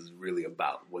actually is really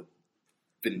about what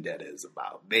Vendetta is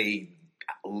about. They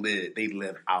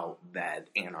live out that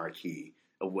anarchy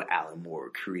of what Alan Moore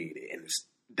created. And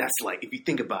that's like, if you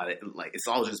think about it, like it's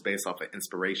all just based off of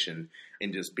inspiration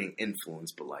and just being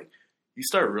influenced. But like, you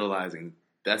start realizing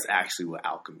that's actually what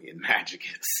alchemy and magic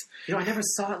is. You know, I never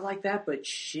saw it like that, but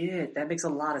shit, that makes a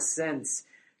lot of sense.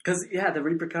 Because, yeah, the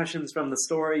repercussions from the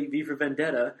story, V for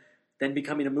Vendetta, then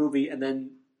becoming a movie, and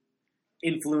then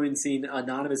influencing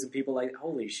Anonymous and people like,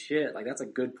 holy shit, like, that's a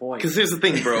good point. Because here's the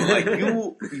thing, bro, like,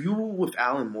 you with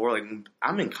Alan Moore, like,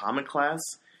 I'm in comic class,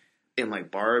 and,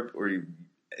 like, Barb, or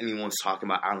anyone's talking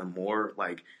about Alan Moore,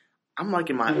 like, I'm, like,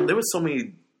 there was so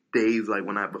many days, like,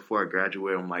 before I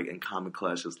graduated, I'm, like, in comic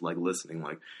class, just, like, listening,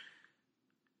 like,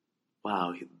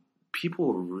 wow,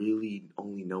 people really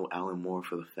only know Alan Moore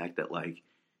for the fact that, like,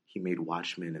 he made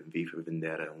Watchmen and V for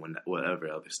Vendetta and whatever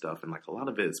other stuff, and, like, a lot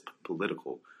of it is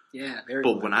political. Yeah, very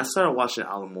But when I started watching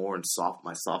Alan Moore in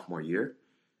my sophomore year,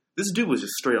 this dude was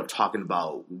just straight up talking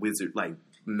about wizard, like,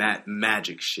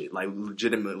 magic shit, like,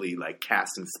 legitimately, like,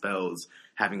 casting spells,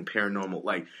 having paranormal,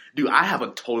 like, dude, I have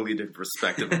a totally different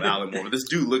perspective of Alan Moore. This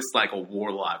dude looks like a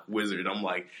warlock wizard. I'm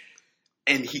like,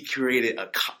 and he created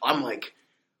I'm like,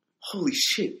 holy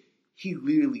shit, he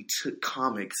literally took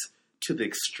comics to the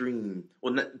extreme,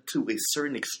 well, not to a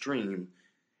certain extreme,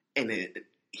 and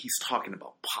he's talking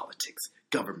about politics,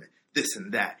 government, this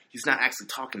and that. He's not actually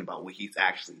talking about what he's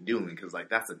actually doing, because, like,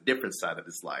 that's a different side of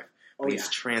his life. But he's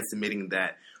transmitting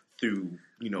that through,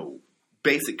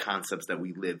 basic concepts that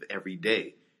we live every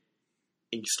day.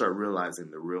 And you start realizing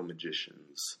the real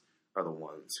magicians are the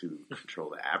ones who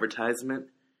control the advertisement,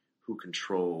 who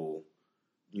control,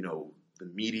 the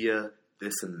media,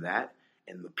 this and that.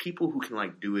 And the people who can,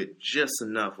 like, do it just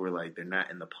enough where, like, they're not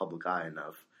in the public eye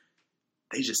enough,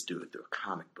 they just do it through a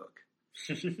comic book.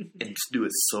 And just do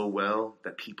it so well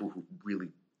that people who really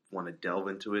want to delve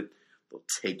into it, they'll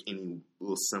take any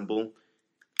little symbol,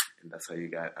 and that's how you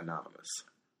got Anonymous.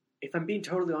 If I'm being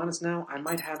totally honest now, I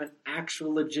might have an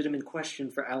actual legitimate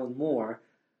question for Alan Moore.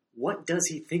 What does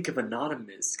he think of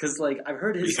Anonymous? Because, like, I've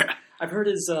heard his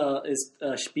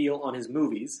spiel on his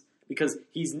movies, because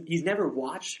he's never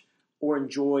watched or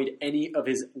enjoyed any of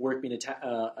his work being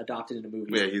adopted into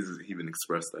movies. Yeah, he's even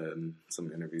expressed that in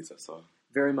some interviews I saw.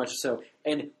 Very much so.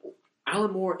 And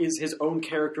Alan Moore is his own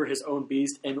character, his own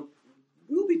beast, and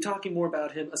we'll be talking more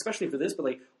about him, especially for this, but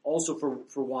like also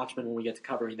for Watchmen when we get to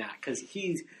covering that, because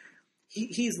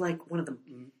he's like one of the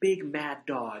big mad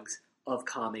dogs of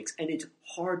comics, and it's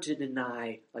hard to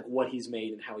deny like what he's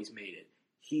made and how he's made it.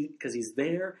 Because he's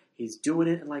there, he's doing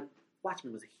it, and like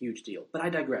Watchmen was a huge deal, but I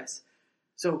digress.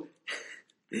 So,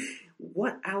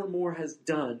 what Alan Moore has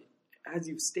done, as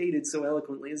you've stated so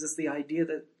eloquently, is this the idea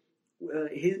that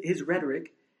his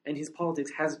rhetoric and his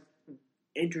politics has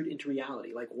entered into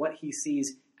reality. Like, what he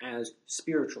sees as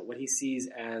spiritual, what he sees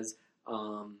as,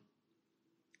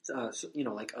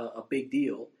 like a big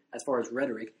deal as far as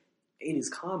rhetoric in his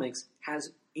comics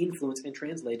has influenced and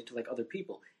translated to, like, other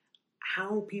people.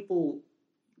 How people,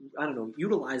 I don't know,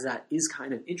 utilize that is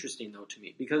kind of interesting, though, to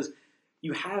me, because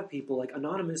you have people, like,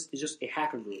 Anonymous is just a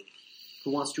hacker group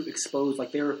who wants to expose,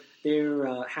 like, their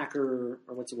hacker,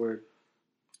 or what's the word?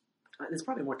 It's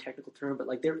probably a more technical term, but,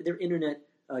 like, they're internet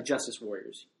justice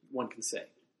warriors, one can say.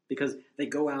 Because they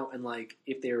go out and, like,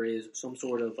 if there is some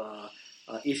sort of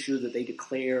issue that they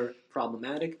declare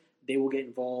problematic, they will get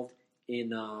involved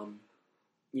in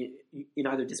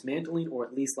either dismantling or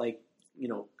at least, like,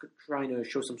 trying to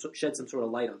shed some sort of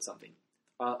light on something.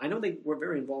 I know they were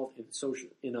very involved in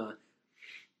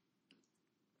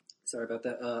sorry about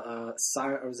that.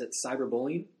 Was it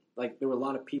cyberbullying? Like, there were a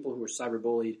lot of people who were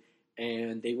cyberbullied,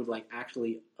 and they would, like,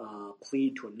 actually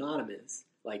plead to Anonymous,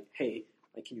 like, hey,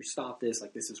 like, can you stop this?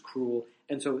 Like, this is cruel.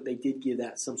 And so they did give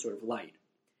that some sort of light.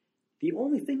 The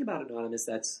only thing about Anonymous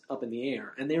that's up in the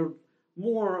air, and they're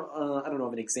more, I don't know,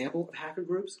 of an example of hacker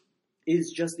groups,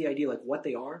 is just the idea, like, what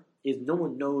they are is no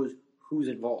one knows who's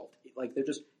involved. Like, they're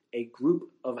just a group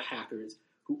of hackers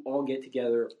who all get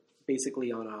together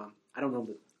basically on I don't know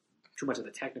too much of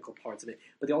the technical parts of it,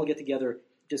 but they all get together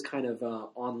just kind of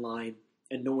online,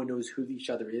 and no one knows who each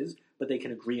other is, but they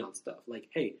can agree on stuff. Like,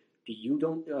 hey, do you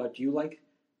like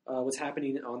what's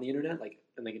happening on the internet? Like,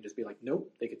 and they can just be like,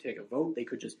 nope. They could take a vote. They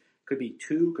could be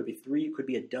 2, could be 3, could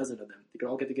be a dozen of them. They could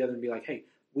all get together and be like, hey,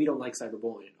 we don't like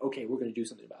cyberbullying. Okay, we're going to do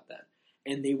something about that.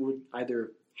 And they would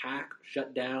either hack,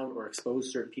 shut down, or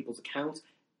expose certain people's accounts.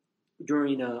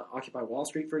 During Occupy Wall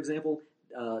Street, for example,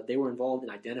 they were involved in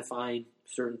identifying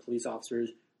certain police officers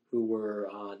who were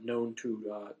known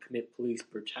to commit police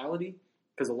brutality,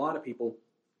 because a lot of people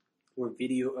were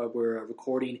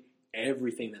recording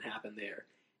everything that happened there,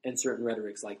 and certain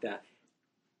rhetorics like that.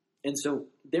 And so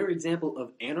they're an example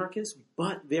of anarchists,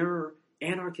 but they're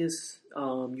anarchists,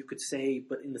 you could say,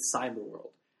 but in the cyber world.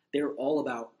 They're all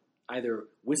about either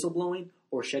whistleblowing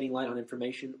or shedding light on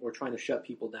information or trying to shut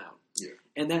people down. Yeah.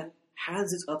 And that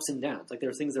has its ups and downs. Like,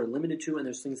 there's things that are limited to, and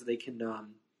there's things that they can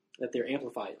that they're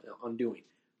amplified on doing.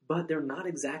 But they're not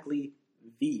exactly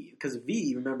V, because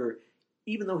V, remember,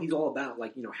 even though he's all about,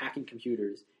 like, hacking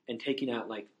computers and taking out,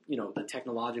 like, the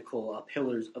technological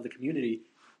pillars of the community,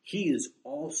 he is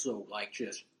also, like,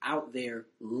 just out there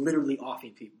literally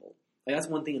offing people. Like, that's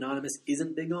one thing Anonymous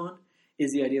isn't big on,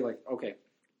 is the idea, like, okay,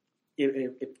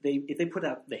 if they put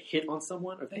out the hit on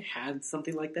someone, or if they had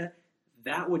something like that,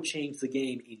 that would change the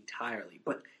game entirely.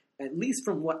 But at least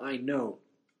from what I know,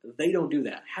 they don't do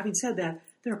that. Having said that,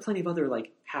 there are plenty of other,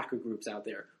 like, hacker groups out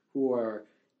there who are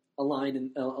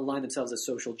align themselves as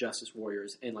social justice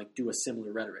warriors and, like, do a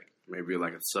similar rhetoric. Maybe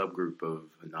like a subgroup of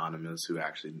Anonymous who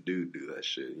actually do that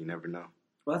shit. You never know.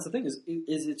 Well, that's the thing, is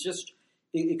it's just,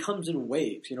 it comes in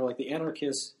waves. Like the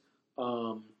anarchists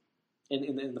in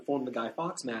the form of the Guy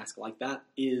Fawkes mask, like, that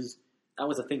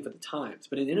was a thing for the times.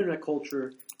 But in internet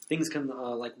culture, things can,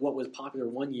 like what was popular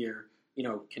one year,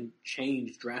 can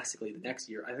change drastically the next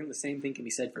year. I think the same thing can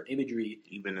be said for imagery.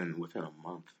 Even within a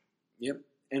month. Yep.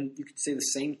 And you could say the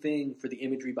same thing for the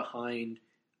imagery behind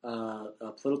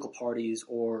political parties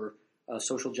or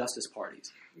social justice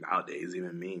parties. Nowadays,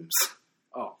 even memes.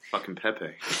 Oh. Fucking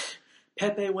Pepe.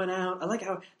 Pepe went out. I like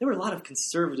how there were a lot of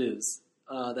conservatives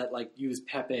that, like, used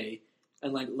Pepe,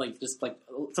 and like just like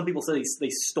some people say they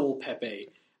stole Pepe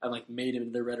and, like, made him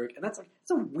into their rhetoric, and that's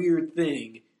it's a weird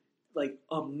thing. Like,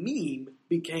 a meme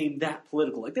became that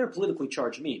political. Like, they're politically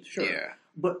charged memes, sure. Yeah.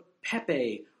 But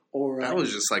Pepe or that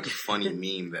was just like a funny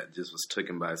meme that just was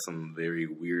taken by some very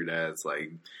weird ass,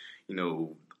 like,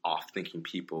 off thinking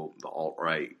people, the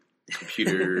alt-right,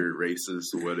 computer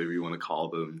racists, or whatever you want to call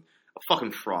them. A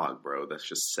fucking frog, bro. That's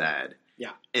just sad.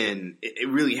 Yeah. And it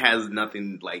really has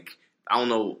nothing, like, I don't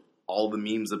know all the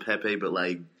memes of Pepe, but,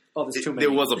 like, there's too many.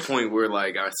 There was a point where,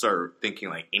 like, I started thinking,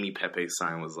 like, any Pepe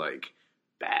sign was, like,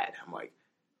 bad. I'm like,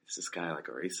 is this guy, like,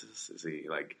 a racist? Is he,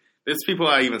 like, there's people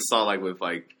I even saw, like, with,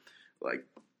 like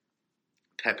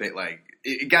Pepe, like,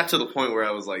 it got to the point where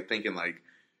I was, like, thinking, like,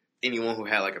 anyone who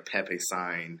had, like, a Pepe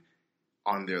sign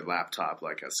on their laptop,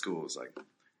 like, at school was like,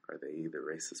 are they the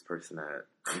racist person at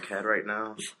MCAD right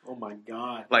now? Oh my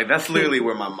God. Like, that's literally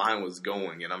where my mind was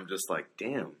going, and I'm just like,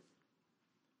 damn.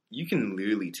 You can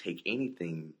literally take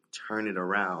anything, turn it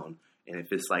around, and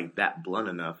if it's, like, that blunt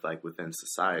enough, like, within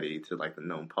society to, like, the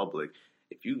known public,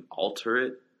 if you alter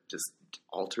it just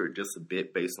alter it just a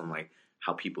bit based on like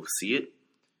how people see it,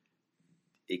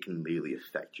 it can really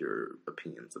affect your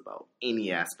opinions about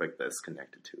any aspect that's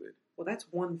connected to it. Well, that's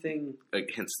one thing. Like,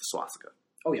 hence the swastika.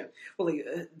 Oh yeah. Well,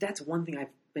 that's one thing I've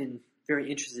been very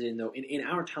interested in, though. In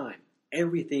our time,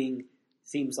 everything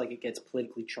seems like it gets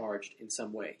politically charged in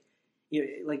some way. You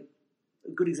know, like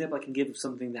a good example I can give of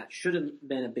something that shouldn't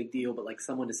been a big deal, but like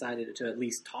someone decided to at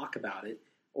least talk about it,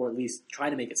 or at least try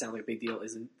to make it sound like a big deal,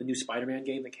 is the new Spider-Man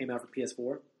game that came out for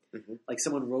PS4. Mm-hmm. Like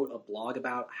someone wrote a blog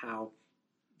about how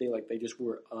they just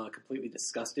were completely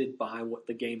disgusted by what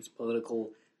the game's political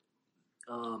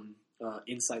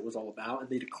insight was all about, and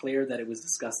they declared that it was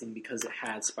disgusting because it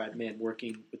had Spider-Man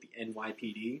working with the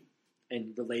NYPD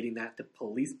and relating that to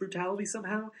police brutality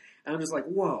somehow. And I'm just like,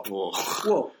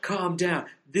 whoa, calm down.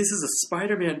 This is a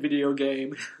Spider-Man video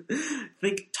game.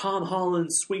 Think Tom Holland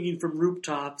swinging from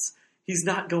rooftops. He's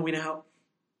not going out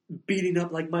beating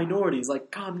up like minorities.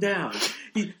 Like, calm down.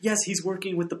 Yes, he's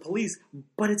working with the police,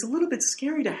 but it's a little bit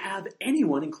scary to have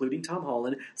anyone, including Tom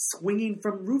Holland, swinging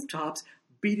from rooftops,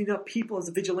 beating up people as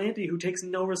a vigilante who takes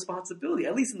no responsibility.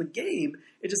 At least in the game,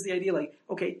 it's just the idea like,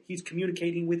 okay, he's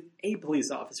communicating with a police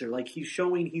officer. Like, he's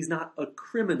showing he's not a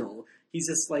criminal. He's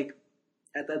just like,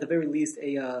 at the very least,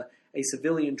 a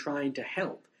civilian trying to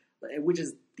help, which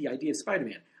is the idea of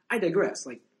Spider-Man. I digress.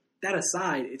 Like, that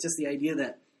aside, it's just the idea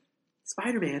that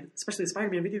Spider-Man, especially the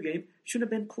Spider-Man video game,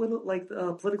 shouldn't have been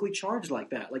politically charged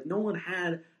like that. Like, no one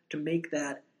had to make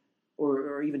that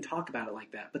or even talk about it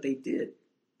like that, but they did.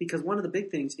 Because one of the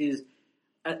big things is,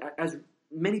 as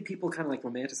many people kind of like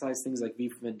romanticize things like V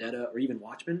for Vendetta or even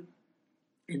Watchmen,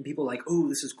 and people like, oh,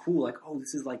 this is cool, like, oh,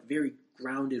 this is like very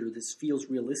grounded, or this feels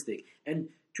realistic. And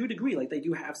to a degree, like, they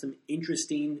do have some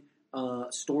interesting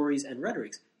stories and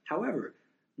rhetorics. However,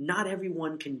 not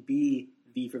everyone can be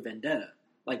V for Vendetta.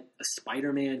 Like, a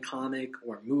Spider-Man comic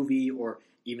or a movie or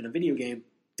even a video game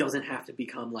doesn't have to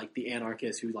become like the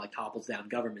anarchist who like topples down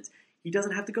governments. He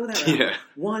doesn't have to go that route. Yeah.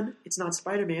 One, it's not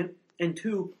Spider-Man, and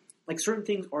two, like, certain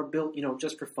things are built,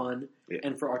 just for fun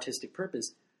and for artistic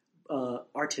purpose.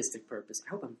 I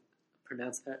hope I'm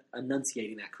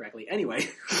enunciating that correctly. Anyway.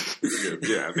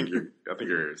 Yeah, I think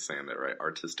you're saying that right.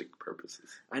 Artistic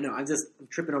purposes. I know. I'm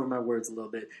tripping over my words a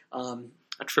little bit.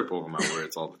 I trip over my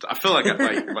words all the time. I feel like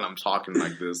when I'm talking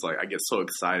like this, like, I get so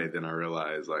excited, then I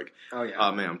realize, like,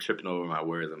 oh man, I'm tripping over my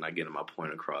words, and not getting my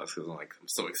point across because I'm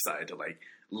so excited to like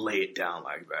lay it down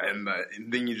like that, and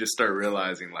then you just start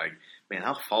realizing, like, man,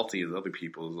 how faulty is other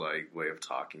people's like way of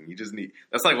talking. You just need.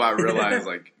 That's like why I realize,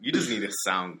 like, you just need to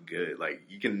sound good. Like,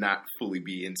 you can not fully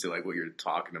be into like what you're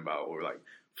talking about, or like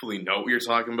fully know what you're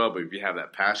talking about, but if you have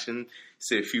that passion,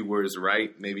 say a few words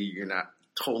right, maybe you're not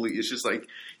totally. It's just like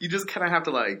you just kind of have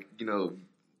to like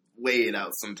weigh it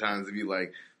out sometimes and be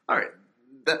like, all right,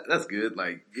 that's good.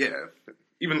 Like, yeah,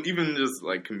 even just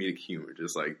like comedic humor,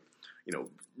 just like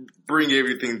bring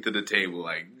everything to the table.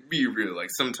 Like, be real. Like,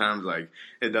 sometimes like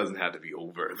it doesn't have to be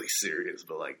overtly serious,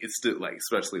 but like it's still like,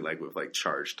 especially like with like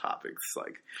charged topics.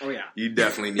 Like, oh yeah, you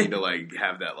definitely need to like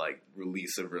have that like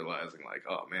release of realizing like,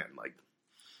 oh man, like.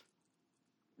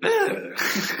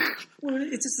 Well,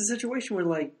 it's just a situation where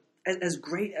like. As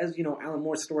great as Alan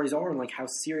Moore's stories are, and like how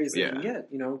serious they can get,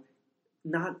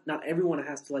 not everyone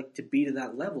has to like to be to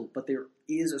that level, but there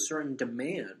is a certain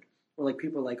demand where like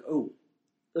people are like, oh,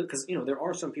 because there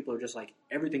are some people who are just like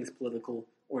everything's political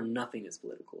or nothing is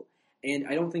political, and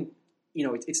I don't think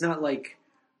it's not like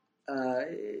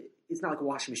a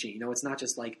washing machine, it's not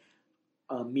just like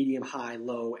medium, high,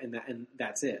 low, and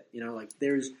that's it, like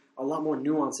there's a lot more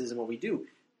nuances in what we do,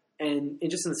 and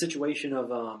just in the situation of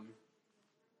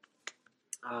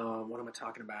what am I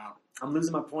talking about? I'm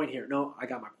losing my point here. No, I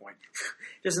got my point.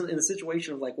 Just in the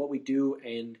situation of like what we do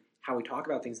and how we talk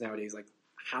about things nowadays, like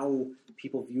how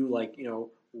people view like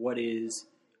what is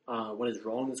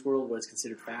wrong in this world, what is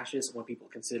considered fascist, what people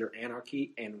consider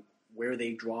anarchy, and where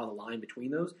they draw the line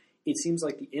between those. It seems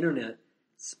like the internet,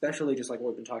 especially just like what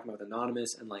we've been talking about with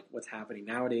Anonymous and like what's happening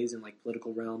nowadays in like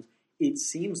political realms, it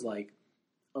seems like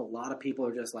a lot of people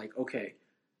are just like, okay,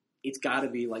 it's got to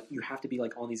be like, you have to be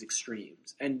like on these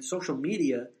extremes. And social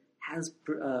media has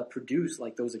produced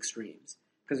like those extremes.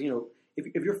 Because,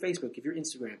 if you're Facebook, if you're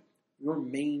Instagram, your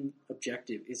main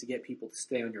objective is to get people to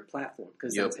stay on your platform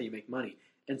because that's how you make money.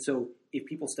 And so if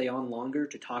people stay on longer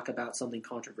to talk about something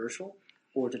controversial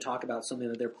or to talk about something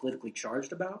that they're politically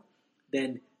charged about,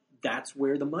 then that's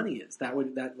where the money is. That's where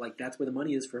the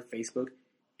money is for Facebook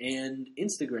and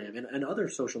Instagram and other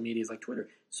social medias like Twitter.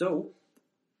 So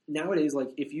nowadays,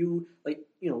 like, if you, like,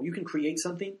 you can create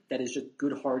something that is just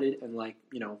good-hearted and, like,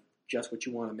 just what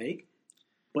you want to make.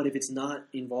 But if it's not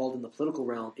involved in the political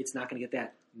realm, it's not going to get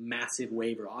that massive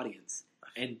wave or audience. I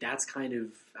And that's kind of,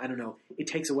 I don't know, it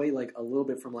takes away like a little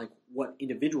bit from like what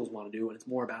individuals want to do, and it's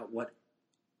more about what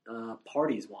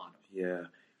parties want. Yeah.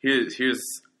 We're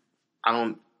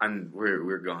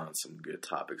going on some good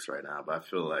topics right now, but I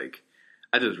feel like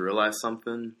I just realized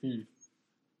something.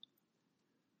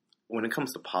 When it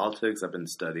comes to politics, I've been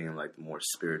studying like the more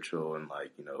spiritual and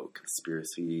like,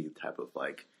 conspiracy type of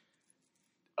like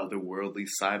otherworldly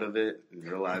side of it, and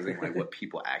realizing like what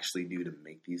people actually do to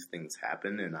make these things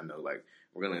happen. And I know like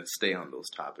we're going to stay on those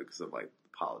topics of like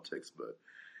politics, but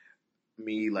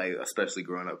me, like, especially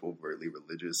growing up overtly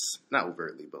religious, not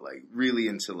overtly, but like really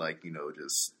into like,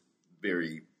 just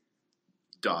very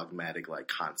dogmatic like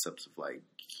concepts of like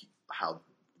how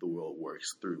the world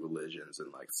works through religions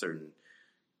and like certain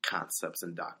concepts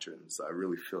and doctrines. I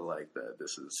really feel like that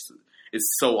it's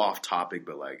so off topic,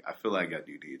 but like I feel like I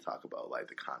do need to talk about like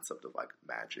the concept of like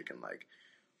magic and like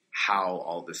how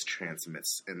all this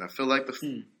transmits. And I feel like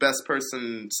the best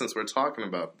person, since we're talking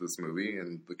about this movie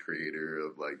and the creator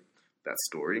of like that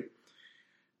story,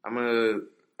 I'm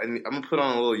gonna put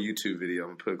on a little YouTube video. I'm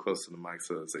gonna put it close to the mic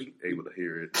so it's like, able to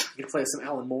hear it. You can play some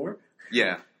Alan Moore.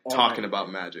 Yeah, talking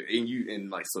about magic,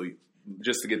 and so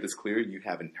just to get this clear, you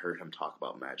haven't heard him talk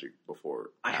about magic before.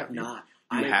 I have not.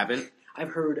 You haven't? I've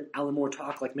heard Alan Moore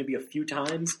talk like maybe a few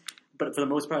times, but for the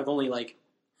most part, I've only like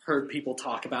heard people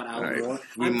talk about Alan Moore.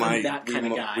 I'm that kind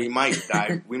of guy.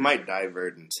 We might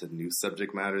divert into new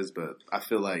subject matters, but I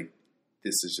feel like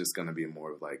this is just going to be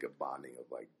more of like a bonding of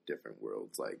like different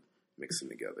worlds, like mixing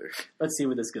together. Let's see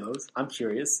where this goes. I'm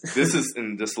curious.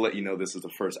 And just to let you know, this is the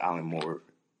first Alan Moore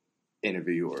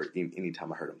interview or any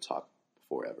time I heard him talk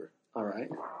before ever. All right.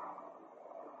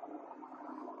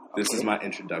 This is my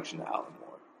introduction to Alan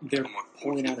Moore. They're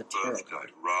pulling out a tarot card.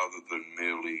 Rather than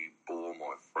merely bore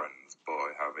my friends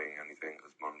by having anything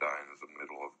as mundane as a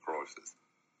middle of crisis,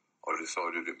 I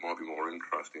decided it might be more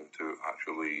interesting to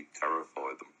actually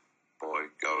terrify them by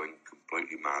going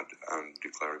completely mad and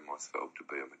declaring myself to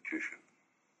be a magician.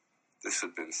 This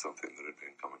had been something that had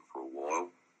been coming for a while.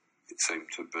 It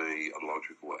seemed to be a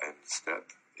logical end step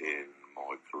in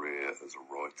my career as a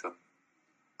writer.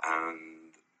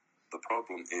 And the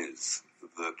problem is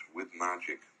that with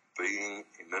magic, being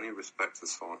in many respects a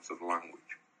science of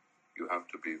language, you have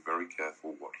to be very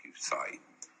careful what you say.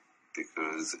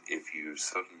 Because if you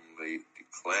suddenly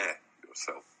declare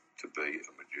yourself to be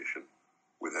a magician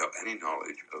without any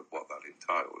knowledge of what that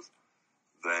entails,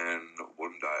 then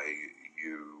one day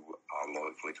you are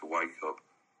likely to wake up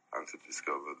and to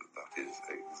discover that that is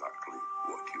exactly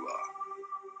what you are.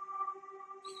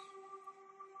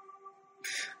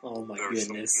 Oh my goodness.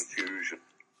 There is some confusion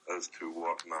as to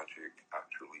what magic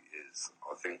actually is.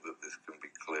 I think that this can be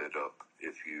cleared up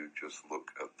if you just look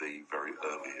at the very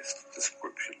earliest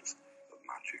descriptions of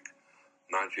magic.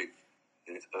 Magic,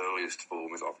 in its earliest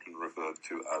form, is often referred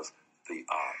to as the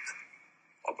art.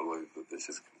 I believe that this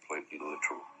is completely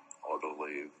literal. I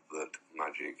believe that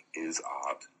magic is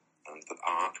art, and that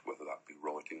art, whether that be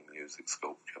writing, music,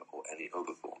 sculpture, or any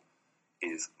other form,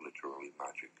 is literally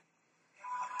magic.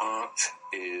 Art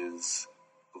is,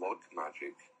 like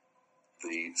magic,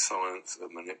 the science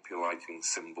of manipulating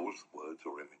symbols, words,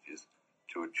 or images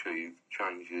to achieve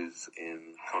changes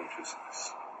in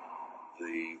consciousness.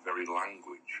 The very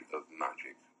language of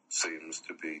magic seems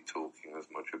to be talking as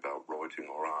much about writing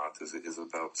or art as it is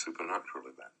about supernatural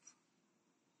events.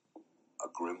 A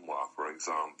grimoire, for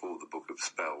example, the Book of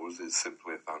Spells, is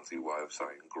simply a fancy way of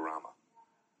saying grammar.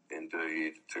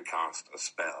 Indeed, to cast a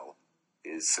spell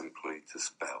is simply to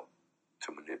spell,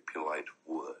 to manipulate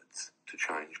words, to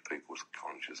change people's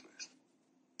consciousness.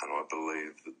 And I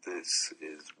believe that this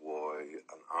is why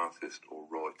an artist or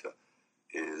writer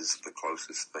is the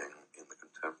closest thing in the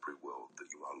contemporary world that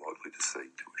you are likely to see to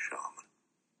a shaman.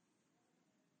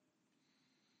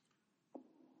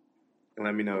 And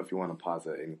let me know if you want to pause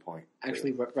at any point.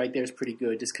 Actually, right there is pretty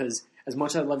good, just because as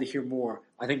much as I'd love to hear more,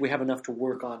 I think we have enough to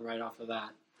work on right off of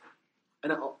that.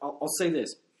 And I'll say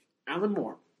this. Alan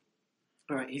Moore,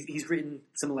 all right, he's written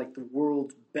some of like the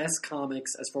world's best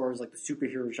comics as far as like the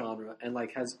superhero genre, and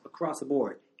like has across the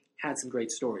board had some great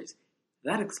stories.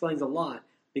 That explains a lot,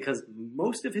 because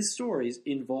most of his stories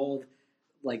involve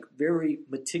like very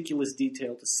meticulous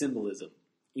detail to symbolism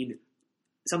in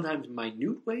sometimes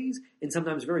minute ways and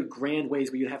sometimes very grand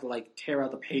ways where you'd have to like tear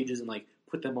out the pages and like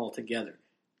put them all together.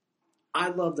 I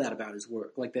love that about his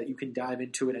work, like that you can dive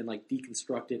into it and like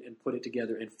deconstruct it and put it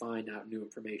together and find out new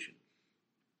information.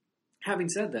 Having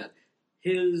said that,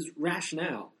 his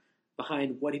rationale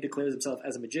behind what he declares himself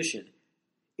as a magician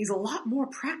is a lot more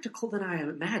practical than I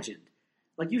imagined.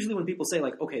 Like, usually when people say,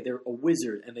 like, okay, they're a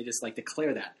wizard, and they just, like,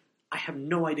 declare that, I have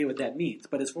no idea what that means.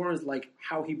 But as far as, like,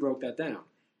 how he broke that down,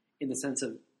 in the sense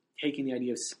of taking the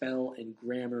idea of spell and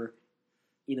grammar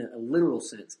in a literal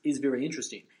sense is very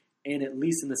interesting. And at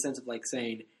least in the sense of like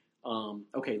saying,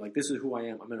 okay, like this is who I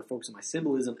am. I'm going to focus on my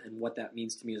symbolism and what that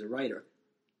means to me as a writer.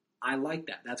 I like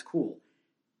that. That's cool.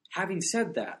 Having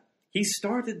said that, he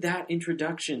started that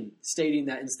introduction stating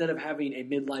that instead of having a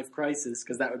midlife crisis,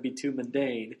 because that would be too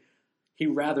mundane, he'd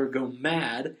rather go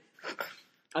mad.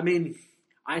 I mean,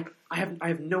 I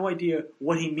have no idea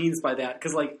what he means by that,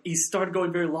 because like he started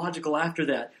going very logical after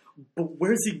that. But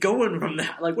where's he going from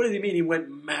that? Like, what does he mean he went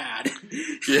mad?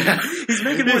 Yeah. He's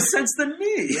making more sense than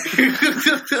me.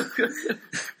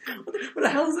 What the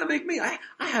hell does that make me? I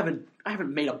haven't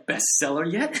made a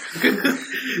bestseller yet.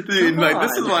 Dude, like,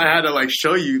 this is why I had to, like,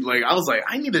 show you. Like, I was like,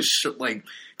 I need to show, like,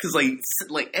 because,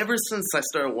 like, ever since I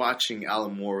started watching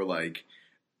Alan Moore, like,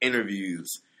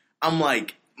 interviews, I'm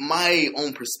like, my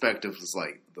own perspective is,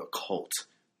 like, the cult,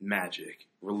 magic,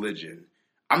 religion.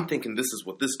 I'm thinking this is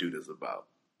what this dude is about.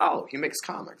 Oh, he makes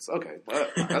comics. Okay, well,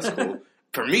 that's cool.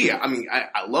 For me, I mean,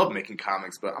 I love making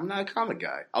comics, but I'm not a comic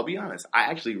guy. I'll be honest.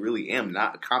 I actually really am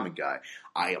not a comic guy.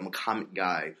 I am a comic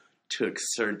guy to a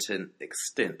certain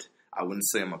extent. I wouldn't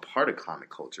say I'm a part of comic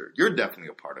culture. You're definitely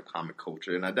a part of comic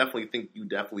culture, and I definitely think you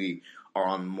definitely are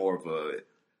on more of a,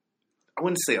 I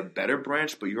wouldn't say a better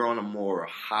branch, but you're on a more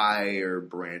higher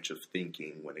branch of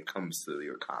thinking when it comes to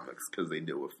your comics, because they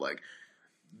deal with, like,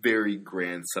 very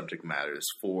grand subject matters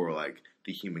for, like,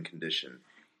 the human condition.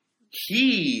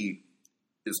 He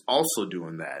is also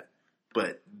doing that,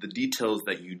 but the details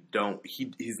that you don't,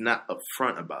 he's not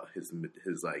upfront about his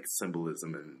like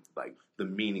symbolism and like the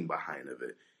meaning behind of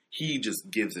it. He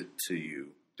just gives it to you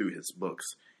through his books,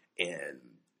 and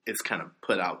it's kind of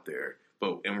put out there.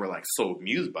 And we're like so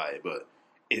amused by it, but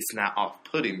it's not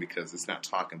off-putting because it's not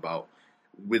talking about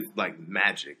with like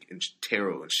magic and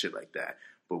tarot and shit like that.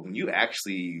 But when you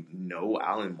actually know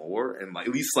Alan Moore, and like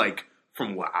at least like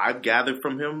from what I've gathered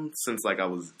from him since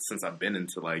I've been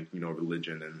into like, you know,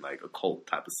 religion and like occult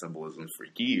type of symbolism for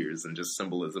years and just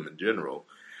symbolism in general,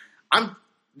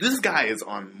 this guy is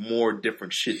on more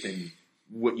different shit than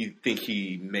what you think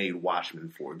he made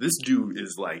Watchmen for. This dude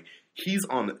is like, he's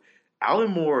on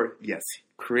Alan Moore, yes,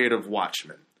 creative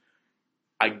Watchmen.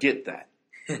 I get that.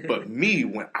 But me,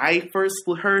 when I first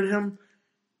heard him,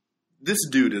 this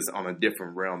dude is on a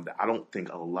different realm that I don't think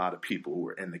a lot of people who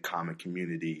are in the comic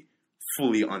community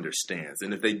fully understands.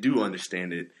 And if they do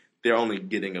understand it, they're only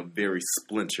getting a very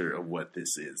splinter of what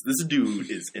this is. This dude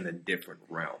is in a different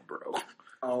realm, bro.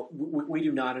 Oh, we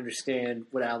do not understand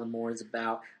what Alan Moore is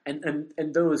about. And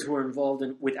those who are involved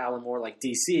with Alan Moore, like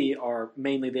DC, are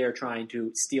mainly there trying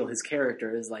to steal his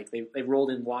characters. Like, they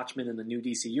rolled in Watchmen in the new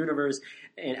DC universe,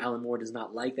 and Alan Moore does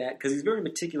not like that because he's very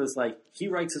meticulous. Like, he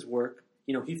writes his work.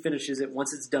 You know, he finishes it.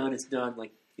 Once it's done, it's done.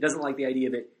 Like, he doesn't like the idea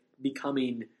of it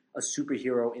becoming a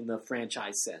superhero in the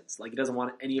franchise sense. Like, he doesn't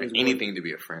want any of his anything to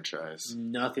be a franchise.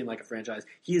 Nothing like a franchise.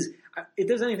 If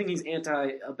there's anything he's he's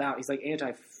like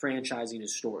anti-franchising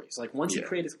his stories. Like, once he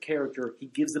creates a character, he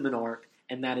gives them an arc,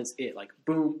 and that is it. Like,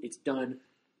 boom, it's done.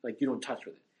 Like, you don't touch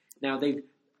with it. Now,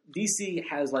 DC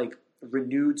has, like,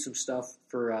 renewed some stuff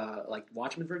for, like,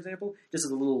 Watchmen, for example, just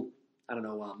as a little, I don't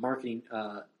know, marketing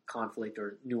conflict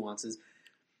or nuances.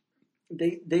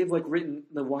 They've like written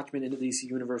the Watchmen into the DC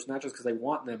universe not just because they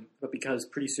want them, but because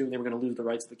pretty soon they were going to lose the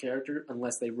rights to the character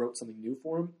unless they wrote something new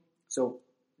for him. So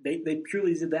they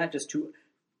purely did that just to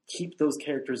keep those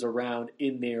characters around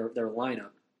in their lineup.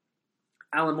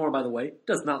 Alan Moore, by the way,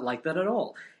 does not like that at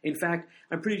all. In fact,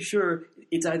 I'm pretty sure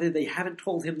it's either they haven't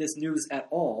told him this news at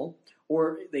all,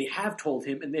 or they have told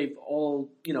him and they've all,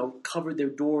 you know, covered their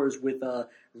doors with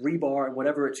rebar and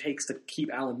whatever it takes to keep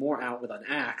Alan Moore out with an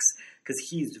axe, because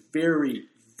he's very,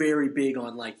 very big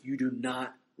on, like, you do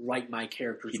not write my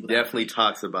characters. He definitely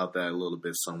talks about that a little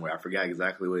bit somewhere. I forgot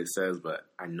exactly what he says, but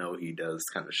I know he does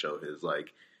kind of show his,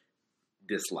 like,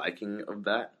 disliking of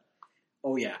that.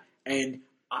 Oh, yeah. And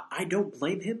I don't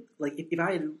blame him. Like, if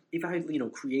I had, you know,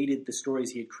 created the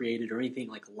stories he had created or anything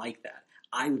like that,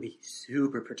 I would be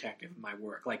super protective of my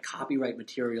work. Like, copyright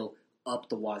material up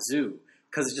the wazoo.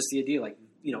 Because it's just the idea, like,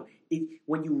 you know,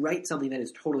 when you write something that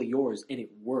is totally yours and it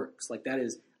works, like, that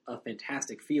is a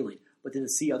fantastic feeling. But then to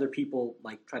see other people,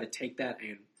 like, try to take that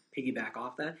and piggyback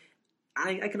off that,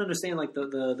 I can understand, like,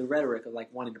 the rhetoric of, like,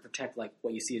 wanting to protect, like,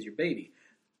 what you see as your baby.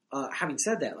 Having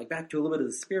said that, like, back to a little bit of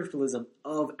the spiritualism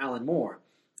of Alan Moore,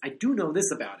 I do know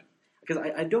this about him. Because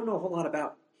I don't know a whole lot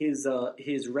about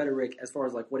his rhetoric as far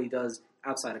as, like, what he does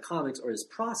outside of comics or his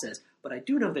process, but I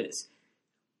do know this.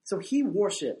 So he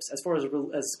worships, as far as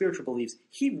spiritual beliefs,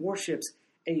 he worships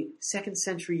a 2nd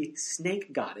century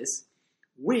snake goddess,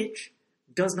 which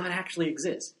does not actually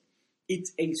exist.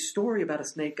 it's a story about a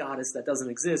snake goddess that doesn't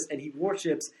exist, and he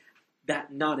worships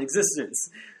that non-existence.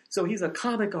 So he's a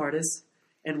comic artist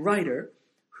and writer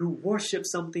who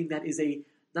worships something that is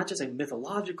not just a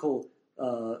mythological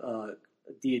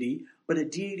deity, but a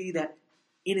deity that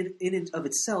in and of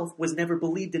itself was never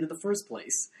believed in the first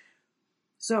place.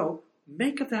 So,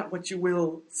 make of that what you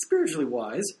will, spiritually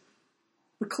wise,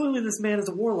 but clearly this man is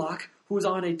a warlock who is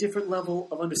on a different level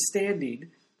of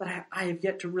understanding that I have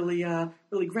yet to really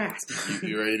grasp.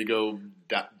 You ready to go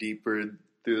deeper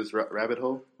through this rabbit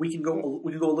hole? We can go a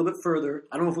little bit further.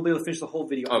 I don't know if we'll be able to finish the whole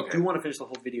video. Okay. I do want to finish the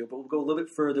whole video, but we'll go a little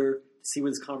bit further to see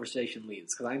where this conversation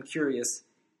leads, because I'm curious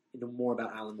to know more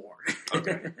about Alan Moore.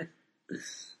 Okay.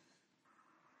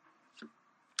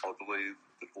 I believe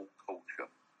that all culture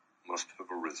must have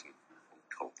arisen from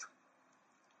cult.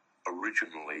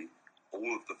 Originally,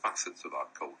 all of the facets of our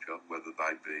culture, whether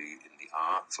they be in the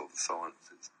arts or the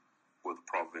sciences, were the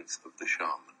province of the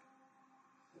shaman.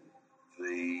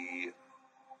 The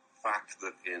fact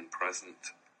that in present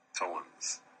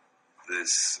times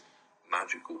this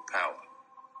magical power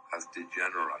has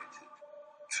degenerated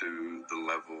to the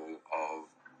level of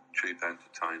cheap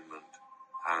entertainment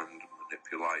and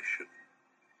manipulation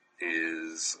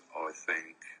is, I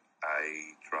think,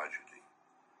 a tragedy.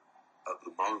 At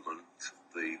the moment,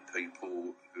 the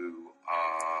people who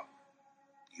are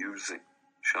using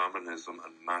shamanism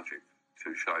and magic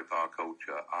to shape our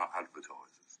culture are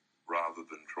advertisers. Rather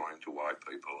than trying to wake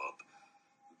people up,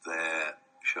 their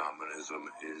shamanism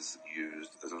is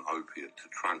used as an opiate to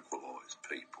tranquilize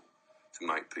people, to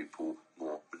make people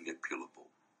more manipulable.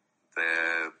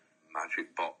 Their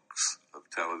magic box of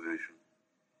television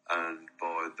and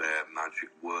by their magic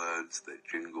words, their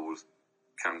jingles,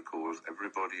 can cause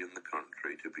everybody in the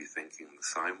country to be thinking the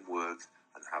same words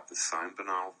and have the same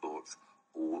banal thoughts,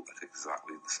 all at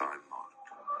exactly the same moment.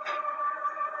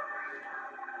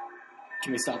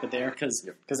 Can we stop it there? Because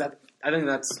I think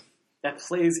that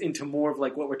plays into more of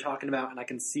like what we're talking about, and I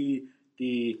can see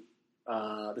the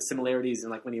similarities in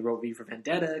like when he wrote V for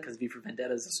Vendetta, because V for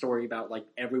Vendetta is a story about like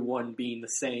everyone being the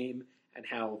same and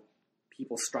how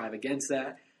people strive against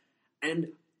that. And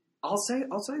I'll say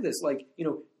this, like, you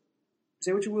know,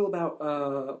 say what you will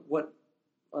about what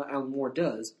Alan Moore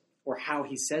does or how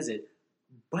he says it,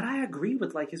 but I agree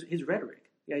with like his rhetoric.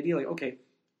 The idea, like, okay,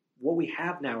 what we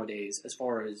have nowadays as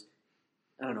far as,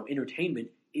 I don't know, entertainment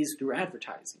is through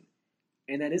advertising.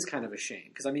 And that is kind of a shame.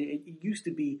 Because, I mean, it used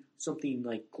to be something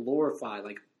like glorified,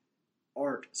 like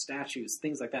art, statues,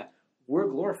 things like that were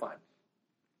glorified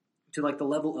to like the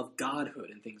level of godhood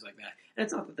and things like that. And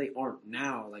it's not that they aren't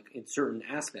now, like in certain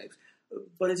aspects,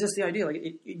 but it's just the idea, like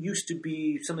it used to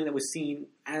be something that was seen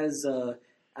as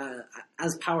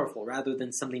powerful rather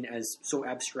than something as so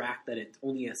abstract that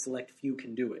only a select few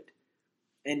can do it.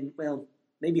 And, well,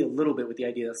 maybe a little bit with the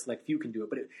idea that select few can do it,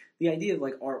 but the idea of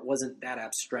like art wasn't that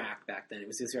abstract back then. It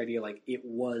was just the idea like it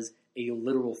was a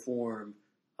literal form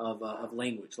of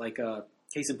language. Like,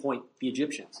 case in point, the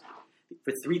Egyptians.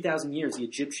 For 3,000 years, the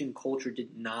Egyptian culture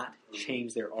did not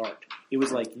change their art. It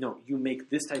was like, no, you make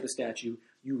this type of statue,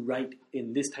 you write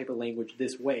in this type of language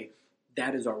this way.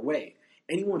 That is our way.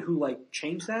 Anyone who like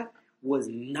changed that was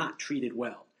not treated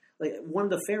well. Like one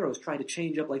of the pharaohs tried to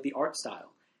change up like the art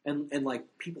style, and like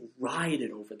people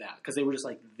rioted over that because they were just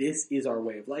like, this is our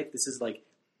way of life. This is like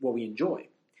what we enjoy.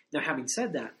 Now, having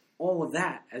said that, all of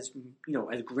that, as you know,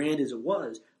 as grand as it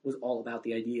was all about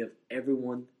the idea of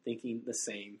everyone thinking the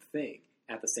same thing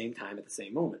at the same time at the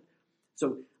same moment.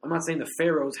 So I'm not saying the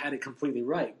pharaohs had it completely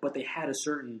right, but they had a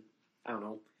certain, I don't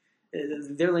know,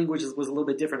 their language was a little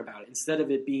bit different about it. Instead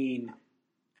of it being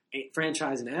a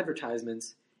franchise and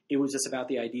advertisements, it was just about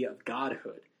the idea of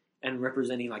godhood and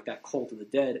representing like that cult of the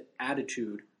dead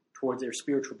attitude towards their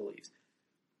spiritual beliefs.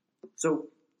 So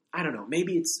I don't know,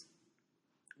 maybe it's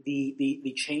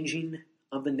the changing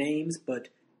of the names, but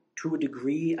to a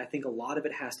degree, I think a lot of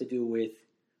it has to do with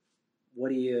what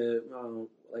do you,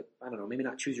 like, I don't know, maybe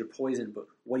not choose your poison, but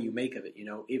what do you make of it, you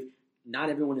know? If not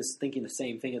everyone is thinking the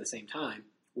same thing at the same time,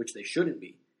 which they shouldn't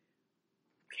be,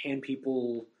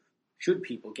 should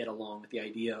people get along with the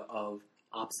idea of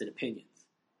opposite opinions?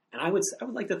 And I would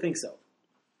like to think so.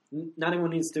 Not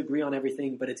everyone needs to agree on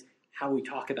everything, but it's how we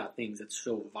talk about things that's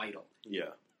so vital.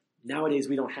 Yeah. Nowadays,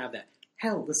 we don't have that.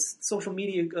 Hell, this social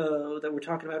media that we're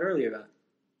talking about earlier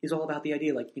is all about the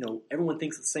idea, like, you know, everyone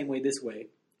thinks the same way this way.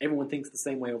 Everyone thinks the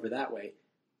same way over that way.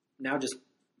 Now just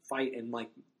fight and, like,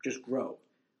 just grow.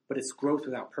 But it's growth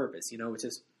without purpose, you know? It's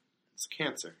just... It's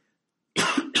cancer.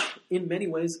 In many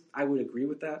ways, I would agree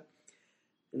with that,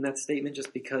 in that statement,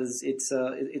 just because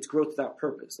it's growth without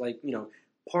purpose. Like, you know,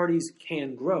 parties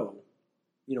can grow.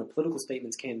 You know, political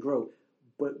statements can grow.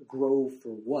 But grow for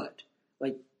what?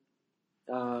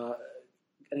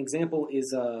 an example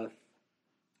is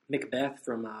Macbeth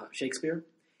from Shakespeare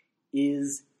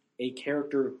is a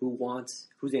character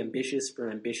who's ambitious for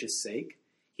ambitious sake.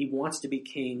 He wants to be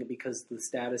king because the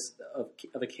status of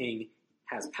a king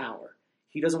has power.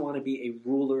 He doesn't want to be a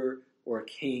ruler or a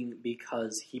king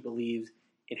because he believes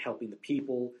in helping the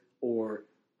people or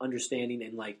understanding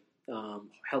and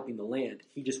helping the land.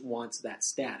 He just wants that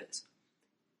status.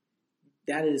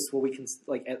 That is what we can,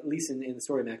 at least in the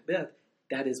story of Macbeth,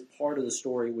 that is part of the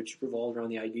story which revolved around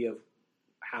the idea of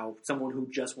how someone who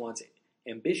just wants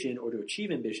ambition or to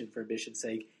achieve ambition for ambition's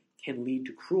sake can lead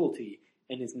to cruelty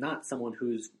and is not someone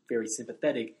who's very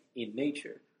sympathetic in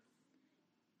nature.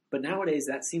 But nowadays,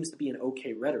 that seems to be an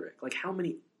okay rhetoric. Like, how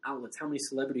many outlets, how many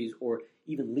celebrities, or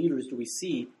even leaders do we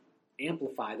see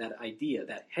amplify that idea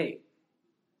that, hey,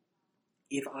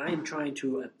 if I'm trying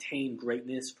to obtain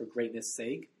greatness for greatness'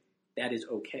 sake, that is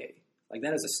okay. Like,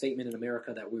 that is a statement in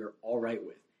America that we're all right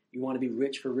with. You want to be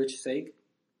rich for rich sake?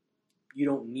 You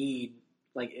don't need,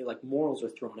 morals are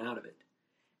thrown out of it.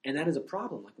 And that is a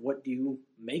problem. Like, what do you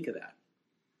make of that?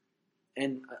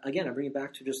 And again, I bring it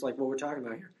back to just like what we're talking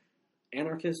about here.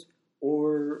 Anarchist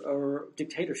or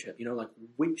dictatorship,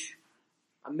 which,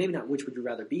 maybe not which would you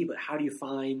rather be, but how do you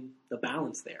find the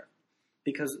balance there?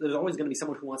 Because there's always going to be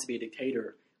someone who wants to be a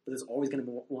dictator, but there's always going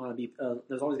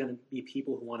to be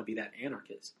people who want to be that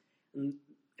anarchist. And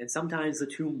sometimes the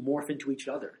two morph into each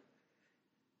other.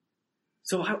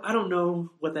 So I don't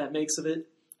know what that makes of it.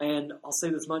 And I'll say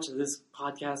this much of this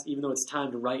podcast, even though it's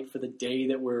time to write for the day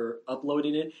that we're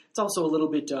uploading it, it's also a little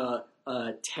bit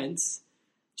tense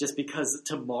just because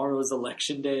tomorrow's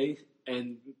election day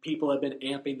and people have been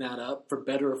amping that up for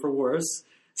better or for worse.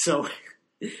 So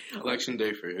Election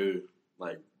day for who?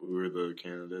 Like, who are the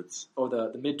candidates? Oh,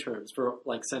 the midterms for,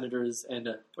 senators and...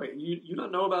 wait, you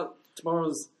don't know about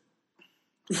tomorrow's...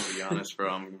 I'll be honest, bro,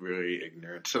 I'm really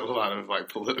ignorant to a lot of,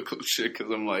 political shit,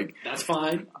 because I'm like... That's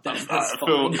fine. That's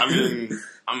fine.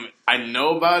 I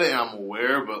know about it and I'm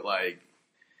aware, but,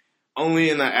 only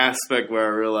in the aspect where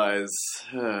I realize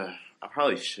I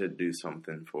probably should do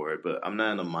something for it, but I'm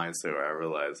not in a mindset where I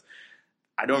realize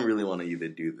I don't really want to either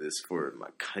do this for my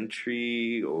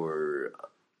country or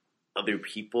other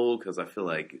people, because I feel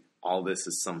like all this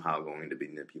is somehow going to be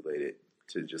manipulated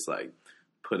to just,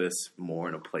 put us more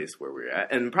in a place where we're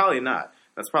at. And probably not.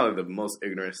 That's probably the most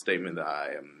ignorant statement that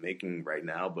I am making right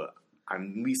now, but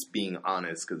I'm at least being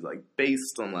honest, because,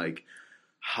 based on,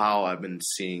 how I've been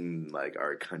seeing,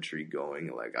 our country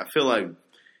going, I feel like,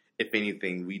 if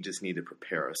anything, we just need to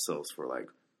prepare ourselves for,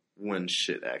 when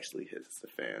shit actually hits the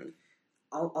fan.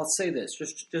 I'll say this,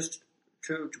 just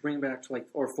to bring back to,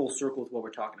 or full circle with what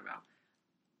we're talking about.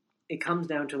 It comes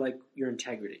down to, your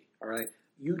integrity, all right?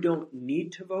 You don't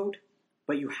need to vote,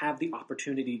 but you have the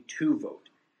opportunity to vote.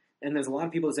 And there's a lot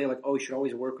of people that say, you should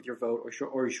always work with your vote,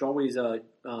 or you should always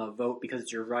vote because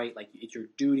it's your right, it's your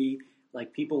duty.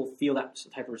 People feel that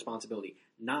type of responsibility.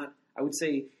 I would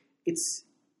say it's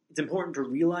important to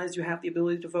realize you have the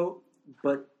ability to vote,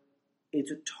 but it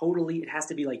has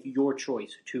to be, your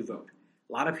choice to vote.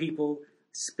 A lot of people,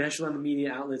 especially on the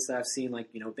media outlets that I've seen,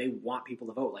 they want people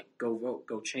to vote. Go vote,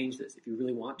 go change this if you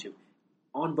really want to.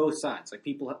 On both sides,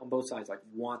 people on both sides,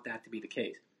 want that to be the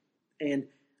case. And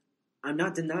I'm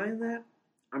not denying that.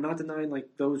 I'm not denying,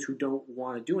 those who don't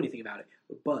want to do anything about it.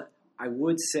 But I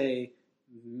would say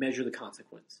measure the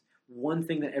consequence. One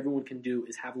thing that everyone can do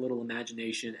is have a little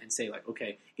imagination and say,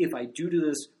 okay, if I do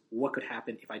this, what could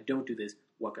happen? If I don't do this,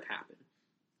 what could happen?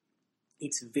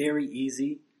 It's very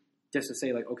easy just to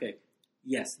say, okay,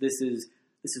 yes, this is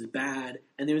bad,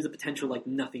 and there is a potential,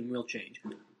 nothing will change.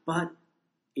 But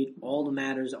it all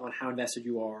matters on how invested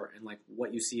you are and,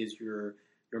 what you see as your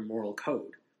moral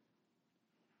code.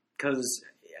 Because,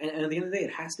 and at the end of the day,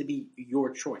 it has to be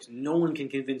your choice. No one can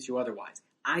convince you otherwise.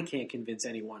 I can't convince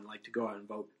anyone, to go out and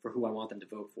vote for who I want them to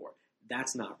vote for.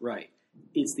 That's not right.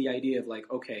 It's the idea of,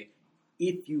 okay,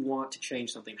 if you want to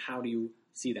change something, how do you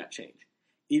see that change?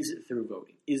 Is it through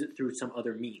voting? Is it through some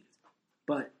other means?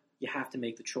 But you have to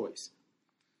make the choice.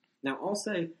 Now, I'll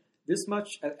say this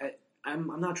much.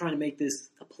 I'm not trying to make this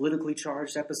a politically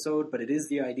charged episode, but it is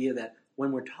the idea that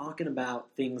when we're talking about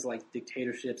things like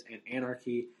dictatorships and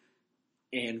anarchy,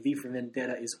 and V for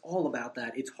Vendetta is all about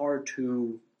that, it's hard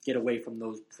to get away from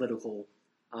those political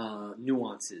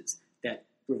nuances that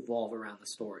revolve around the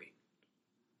story.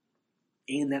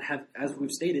 And that have, as we've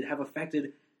stated, have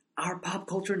affected our pop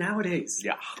culture nowadays.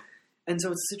 Yeah. And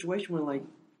so it's a situation where,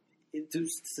 to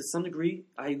some degree,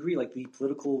 I agree, the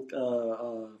political...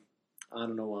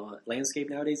 landscape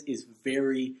nowadays is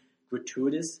very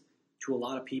gratuitous to a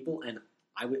lot of people, and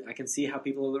I can see how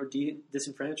people are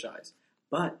disenfranchised.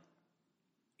 But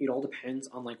it all depends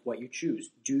on like what you choose.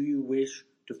 Do you wish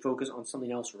to focus on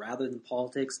something else rather than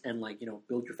politics and like,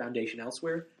 build your foundation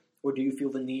elsewhere? Or do you feel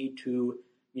the need to,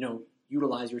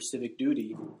 utilize your civic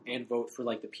duty and vote for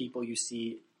like the people you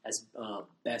see as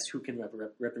best who can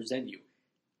represent you?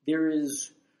 There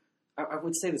is, I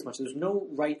would say this much, there's no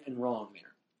right and wrong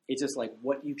there. It's just like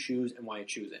what you choose and why you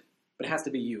choose it. But it has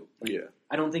to be you. Like, Yeah.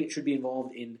 I don't think it should be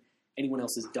involved in anyone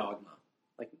else's dogma.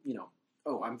 Like,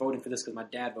 oh, I'm voting for this because my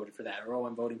dad voted for that. Or, oh,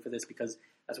 I'm voting for this because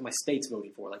that's what my state's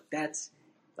voting for. Like, that's,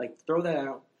 like, throw that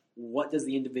out. What does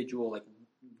the individual, like,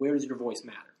 where does your voice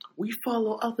matter? We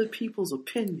follow other people's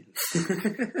opinions.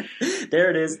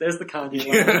 There it is. There's the Kanye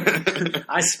line.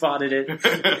 I spotted it.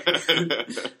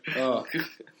 Oh.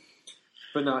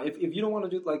 But no, if you don't want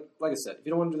to do, like I said, if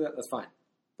you don't want to do that, that's fine.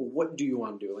 But what do you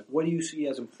want to do? Like, what do you see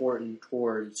as important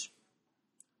towards,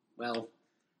 well,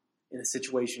 in a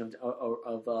situation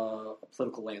of a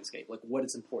political landscape? Like, what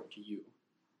is important to you?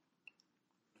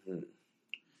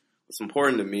 What's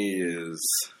important to me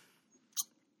is,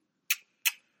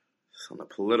 on the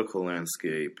political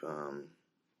landscape,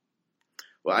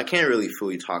 well, I can't really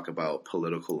fully talk about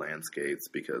political landscapes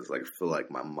because, like, I feel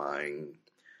like my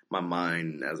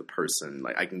mind as a person,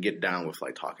 like, I can get down with,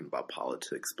 like, talking about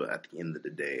politics, but at the end of the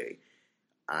day,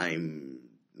 I'm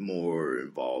more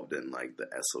involved in, like, the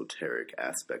esoteric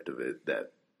aspect of it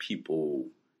that people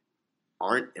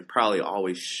aren't and probably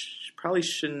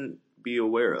shouldn't be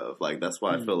aware of. Like, that's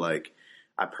why I feel like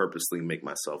I purposely make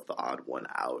myself the odd one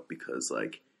out because,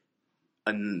 like,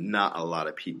 not a lot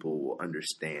of people will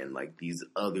understand, like, these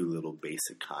other little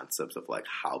basic concepts of, like,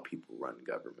 how people run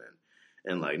government.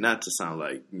 And, like, not to sound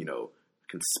like,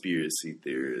 conspiracy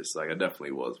theorist. Like, I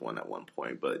definitely was one at one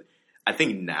point. But I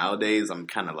think nowadays I'm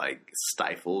kind of, like,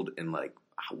 stifled in, like,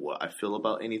 what I feel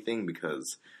about anything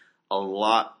because a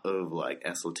lot of, like,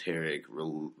 esoteric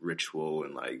ritual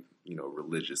and, like,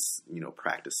 religious,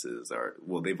 practices are,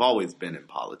 well, they've always been in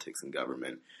politics and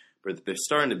government. But they're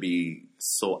starting to be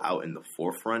so out in the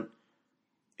forefront,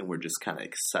 and we're just kind of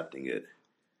accepting it.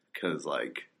 Because,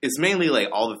 like, it's mainly, like,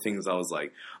 all the things I was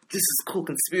like, this is cool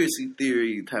conspiracy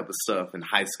theory type of stuff in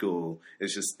high school.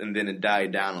 It's just, and then it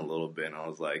died down a little bit, and I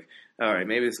was like, all right,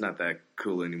 maybe it's not that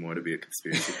cool anymore to be a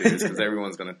conspiracy theorist because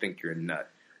everyone's going to think you're a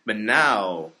nut. But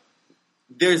now,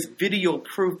 there's video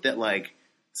proof that, like,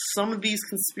 some of these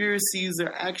conspiracies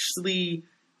are actually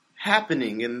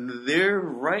happening, and they're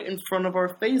right in front of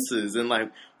our faces, and,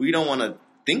 like, we don't want to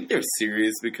think they're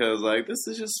serious because, like, this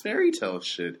is just fairy tale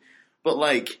shit. But,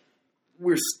 like,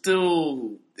 we're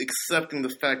still accepting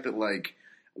the fact that, like,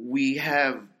 we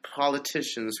have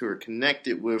politicians who are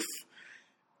connected with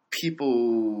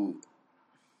people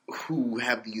who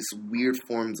have these weird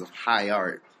forms of high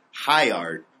art,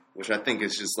 which I think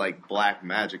is just, like, black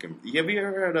magic. And have you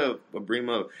ever heard of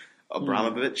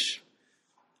Abramovich?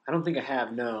 I don't think I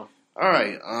have, no. All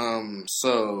right,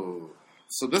 so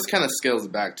this kind of scales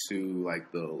back to,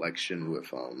 like, the election with,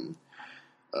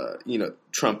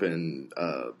 Trump and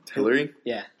Hillary.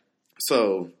 Yeah.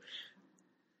 So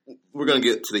we're gonna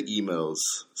get to the emails.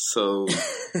 So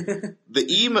the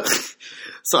email.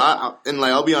 So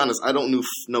I'll be honest, I don't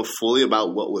know fully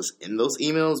about what was in those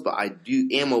emails, but I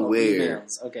am aware.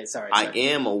 Emails. Okay, sorry. I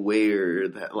am aware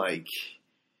that, like,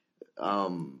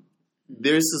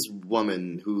 there's this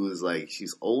woman who is, like,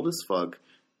 she's old as fuck,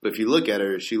 but if you look at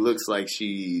her, she looks like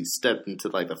she stepped into,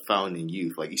 like, the fountain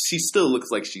youth. Like, she still looks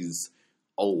like she's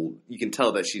old. You can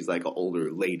tell that she's, like, an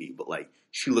older lady, but, like,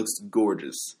 she looks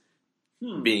gorgeous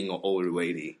being an older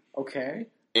lady. Okay.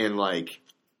 And, like,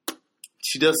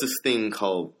 she does this thing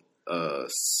called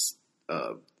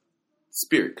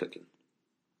spirit cooking.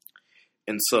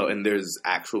 And there's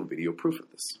actual video proof of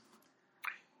this.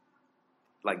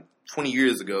 Like, 20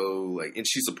 years ago, like, and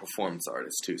she's a performance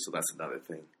artist too, so that's another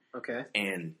thing. Okay.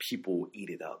 And people eat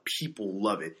it up. People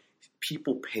love it.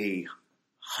 People pay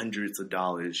hundreds of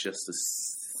dollars just to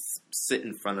sit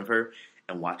in front of her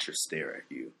and watch her stare at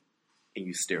you, and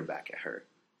you stare back at her.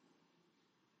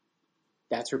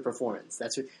 That's her performance.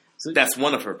 That's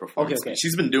one of her performances. Okay.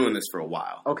 She's been doing this for a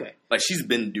while. Okay. Like, she's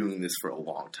been doing this for a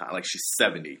long time. Like, she's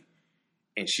 70,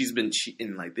 and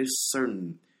there's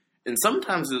certain, and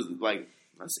sometimes it's like,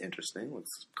 that's interesting.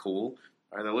 Looks cool.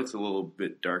 All right, that looks a little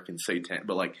bit dark and satanic.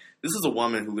 But, like, this is a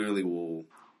woman who literally will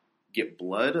get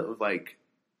blood of, like,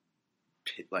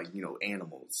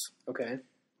 animals. Okay.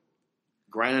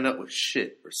 Grind it up with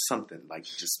shit or something. Like,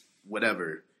 just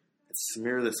whatever. And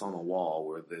smear this on a wall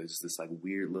where there's this, like,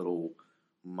 weird little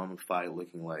mummified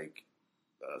looking, like,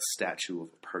 statue of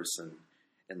a person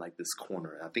in, like, this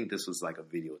corner. And I think this was, like, a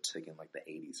video taken, like, the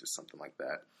 80s or something like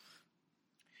that.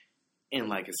 And,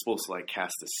 like, it's supposed to, like,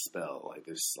 cast a spell. Like,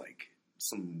 there's, like,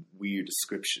 some weird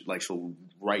description. Like she'll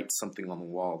write something on the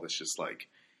wall that's just like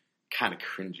kind of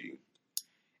cringy.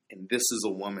 And this is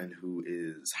a woman who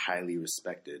is highly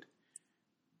respected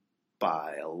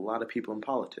by a lot of people in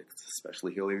politics,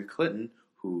 especially Hillary Clinton,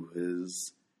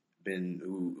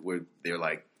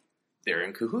 they're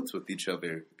in cahoots with each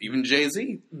other. Even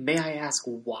Jay-Z. May I ask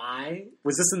why?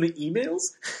 Was this in the emails?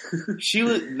 She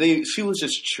was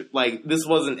just this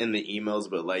wasn't in the emails,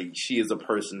 but like she is a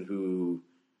person who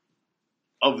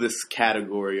of this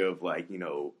category of like, you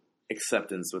know,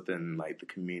 acceptance within like the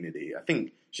community. I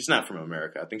think she's not from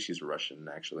America. I think she's Russian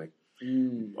actually,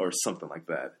 or something like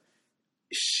that.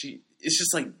 It's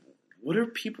just like, what are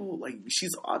people like?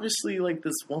 She's obviously like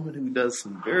this woman who does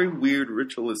some very weird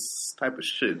ritualist type of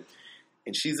shit,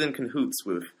 and she's in cahoots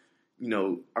with, you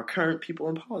know, our current people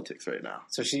in politics right now.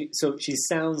 So she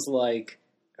sounds like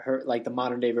the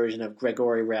modern day version of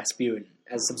Grigory Rasputin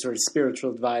as some sort of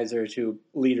spiritual advisor to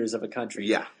leaders of a country.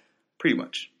 Yeah, pretty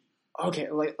much. Okay,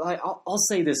 I'll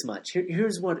say this much.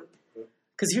 Here's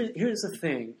the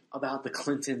thing about the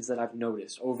Clintons that I've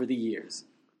noticed over the years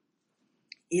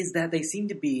is that they seem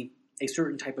to be a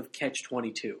certain type of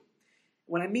catch-22.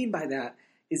 What I mean by that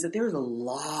is that there's a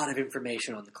lot of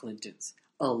information on the Clintons.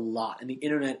 A lot. And the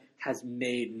internet has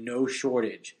made no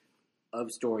shortage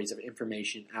of stories of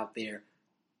information out there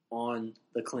on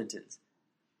the Clintons.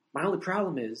 My only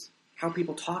problem is how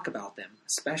people talk about them,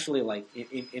 especially like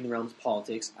in the realms of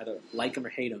politics, either like them or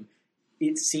hate them.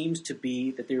 It seems to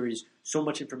be that there is so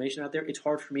much information out there, it's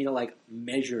hard for me to like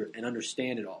measure and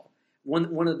understand it all.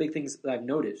 One of the big things that I've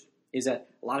noticed is that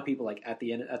a lot of people, like at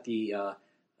the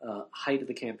height of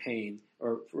the campaign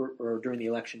or during the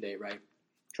election day, right?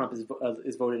 Trump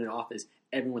is voted in office.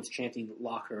 Everyone's chanting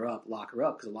lock her up,"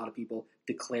 because a lot of people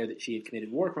declare that she had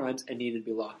committed war crimes and needed to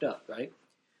be locked up, right?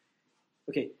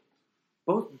 Okay,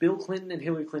 both Bill Clinton and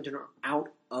Hillary Clinton are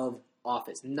out of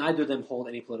office. Neither of them hold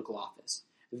any political office.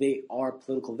 They are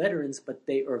political veterans, but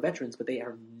they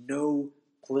have no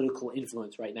political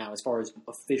influence right now as far as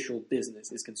official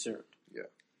business is concerned. Yeah.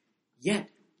 Yet,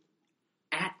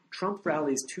 at Trump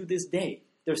rallies to this day,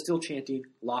 they're still chanting,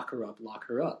 lock her up, lock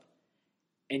her up.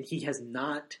 And he has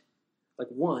not,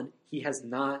 he has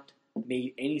not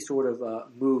made any sort of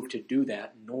move to do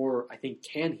that, nor, I think,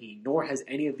 can he, nor has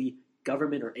any of the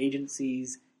government or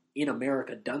agencies in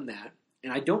America done that.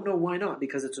 And I don't know why not,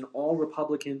 because it's an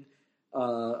all-Republican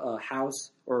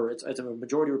House, or it's a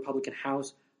majority Republican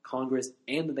House, Congress,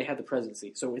 and they have the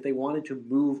presidency. So if they wanted to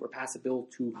move or pass a bill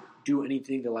to do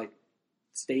anything to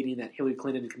stating that Hillary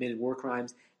Clinton committed war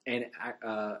crimes and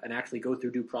actually go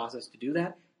through due process to do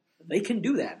that, they can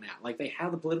do that now. They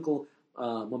have the political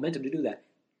momentum to do that.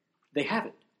 They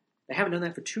haven't. They haven't done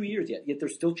that for 2 years yet they're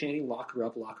still chanting lock her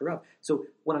up, lock her up. So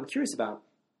what I'm curious about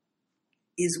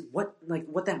is what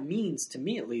that means to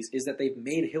me, at least, is that they've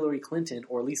made Hillary Clinton,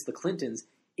 or at least the Clintons,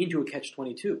 into a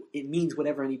catch-22. It means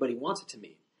whatever anybody wants it to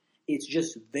mean. It's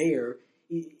just there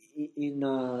in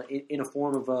a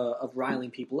form of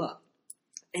riling people up.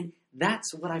 And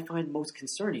that's what I find most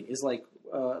concerning, is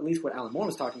at least what Alan Moore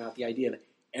was talking about, the idea of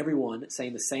everyone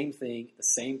saying the same thing, the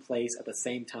same place, at the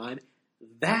same time.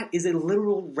 That is a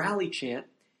literal rally chant,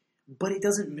 but it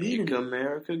doesn't mean anything. Make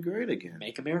America great again.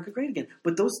 Make America great again.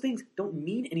 But those things don't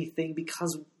mean anything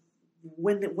because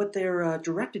what they're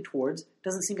directed towards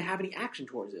doesn't seem to have any action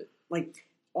towards it.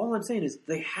 All I'm saying is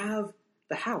they have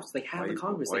the House, they have the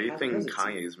Congress, why they do have you the think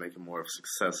presidency. Kanye is making more of a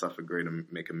success off of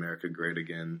Make America Great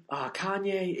Again?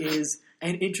 Kanye is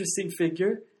an interesting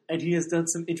figure, and he has done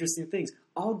some interesting things.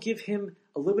 I'll give him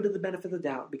a little bit of the benefit of the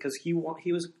doubt because he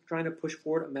was trying to push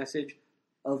forward a message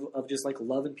of just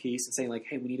love and peace and saying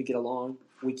hey, we need to get along.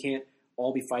 We can't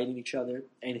all be fighting each other.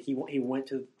 And he went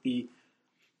to the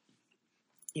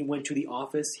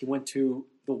office. He went to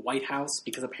the White House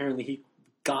because apparently he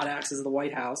got access to the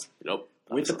White House. Nope.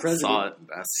 With the president.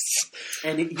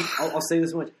 And I'll say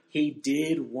this much. He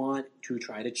did want to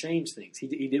try to change things.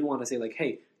 He did want to say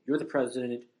hey, you're the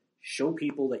president. Show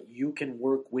people that you can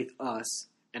work with us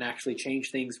and actually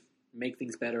change things, make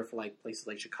things better for places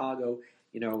like Chicago,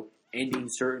 ending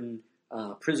certain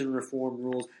prison reform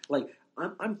rules.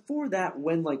 I'm for that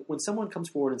when someone comes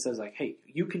forward and says hey,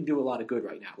 you can do a lot of good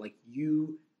right now.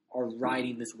 You are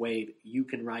riding this wave, you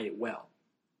can ride it well.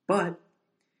 But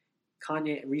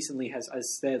Kanye recently has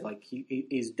said he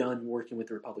is done working with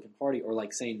the Republican Party, or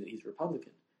saying that he's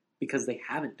Republican, because they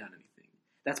haven't done anything.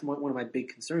 That's one of my big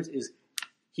concerns is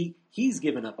he's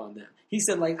given up on them. He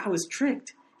said I was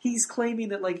tricked. He's claiming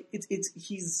that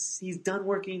he's done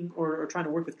working or trying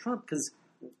to work with Trump because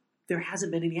there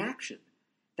hasn't been any action.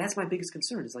 That's my biggest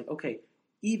concern. It's okay,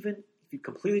 even if you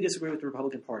completely disagree with the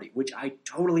Republican Party, which I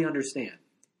totally understand,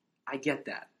 I get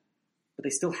that. but they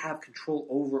still have control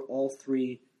over all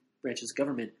three branches of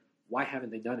government. Why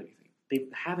haven't they done anything? They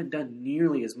haven't done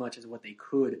nearly as much as what they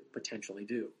could potentially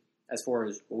do, as far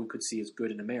as what we could see as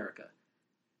good in America.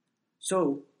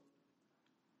 So,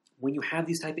 when you have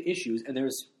these type of issues, and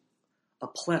there's a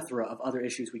plethora of other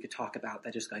issues we could talk about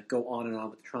that just like go on and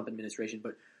on with the Trump administration,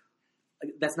 but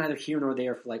that's neither here nor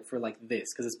there for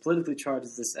this, because as politically charged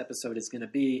as this episode is going to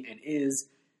be and is,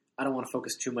 I don't want to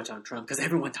focus too much on Trump because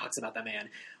everyone talks about that man.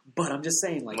 But I'm just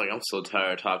saying, like, I'm so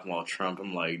tired of talking about Trump.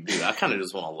 I'm like, dude, I kind of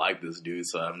just want to like this dude,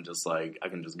 so I'm just like, I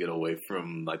can just get away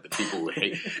from like the people who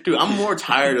hate. Dude, I'm more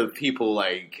tired of people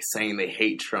like saying they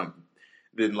hate Trump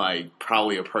than like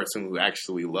probably a person who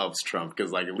actually loves Trump,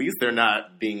 because like at least they're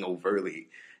not being overtly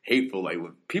hateful. Like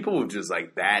with people with just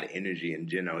like bad energy in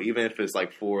general, even if it's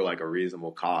like for like a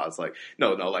reasonable cause. Like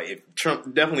no, like if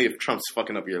Trump's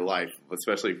fucking up your life,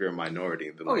 especially if you're a minority,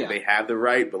 then like, they have the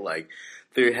right. But like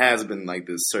there has been like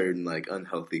this certain like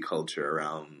unhealthy culture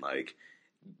around like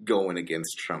going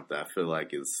against Trump that I feel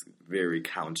like is very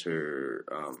counterproductive.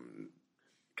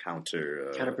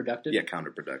 Yeah,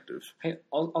 counterproductive. Hey,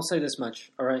 I'll say this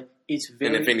much. All right, and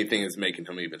if anything, it's making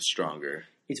him even stronger.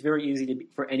 It's very easy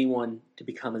for anyone to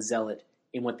become a zealot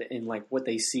in what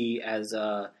they see as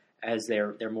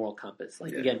their moral compass.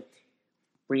 Like again,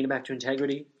 bringing it back to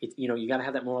integrity. You got to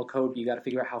have that moral code. You got to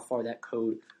figure out how far that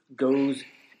code goes,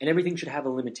 and everything should have a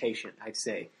limitation. I'd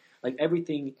say like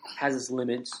everything has its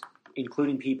limits,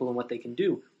 including people and what they can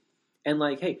do. And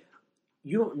like, hey,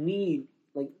 you don't need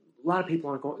like a lot of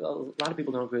people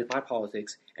don't agree with my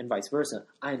politics, and vice versa.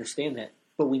 I understand that,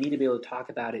 but we need to be able to talk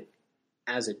about it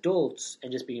as adults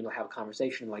and just being able to have a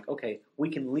conversation like, okay, we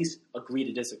can at least agree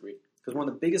to disagree. Because one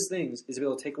of the biggest things is to be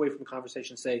able to take away from the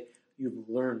conversation and say, you've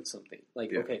learned something.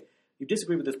 Like, okay, you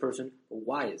disagree with this person, but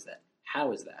why is that?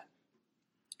 How is that?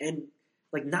 And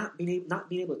like not being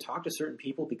able to talk to certain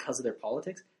people because of their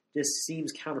politics just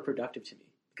seems counterproductive to me.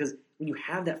 Because when you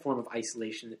have that form of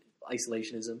isolationism,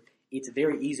 it's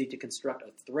very easy to construct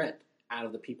a threat out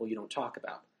of the people you don't talk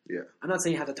about. Yeah. I'm not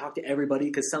saying you have to talk to everybody,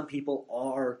 because some people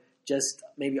are just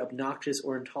maybe obnoxious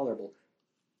or intolerable.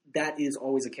 That is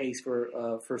always a case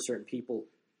for certain people,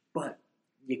 but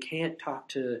you can't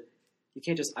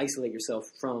just isolate yourself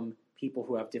from people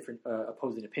who have different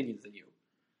opposing opinions than you.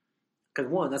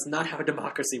 Because one, that's not how a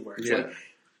democracy works. Yeah. Like,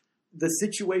 the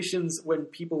situations when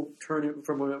people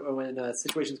when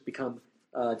situations become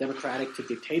democratic to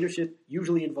dictatorship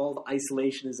usually involve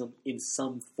isolationism in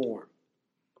some form,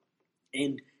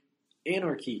 and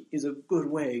anarchy is a good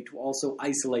way to also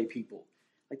isolate people.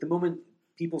 Like the moment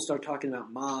people start talking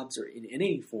about mobs or in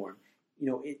any form,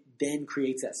 it then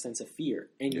creates that sense of fear.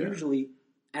 And usually,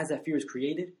 as that fear is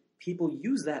created, people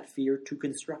use that fear to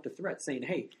construct a threat, saying,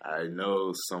 hey... I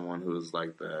know someone who was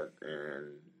like that,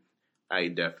 and I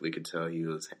definitely could tell he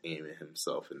was aiming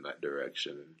himself in that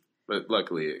direction. But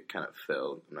luckily, it kind of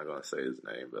failed. I'm not going to say his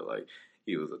name, but like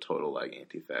he was a total like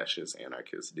anti-fascist,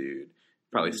 anarchist dude.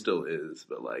 Probably still is,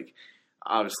 but like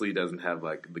obviously doesn't have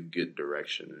like the good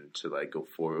direction to like go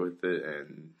forward with it.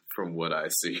 And from what I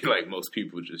see, like most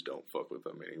people just don't fuck with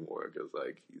him anymore because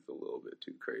like he's a little bit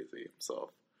too crazy himself.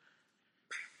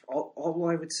 All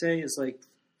I would say is like,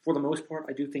 for the most part,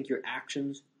 I do think your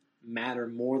actions matter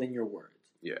more than your words.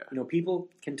 Yeah. People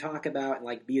can talk about and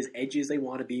like be as edgy as they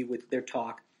want to be with their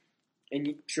talk.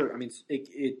 And sure, I mean,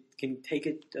 it can take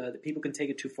it, people can take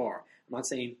it too far. I'm not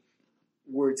saying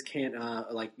words can't,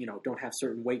 don't have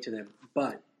certain weight to them,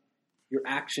 but your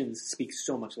actions speak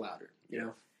so much louder,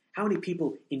 How many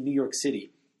people in New York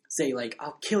City say, like,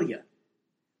 I'll kill you,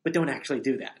 but don't actually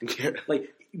do that? Yeah.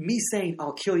 Like, me saying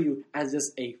I'll kill you as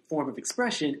just a form of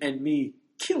expression and me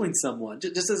killing someone,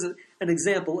 just as an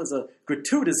example, as a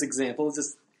gratuitous example,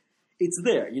 it's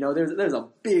there. There's a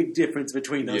big difference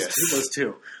between those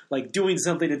two. Like doing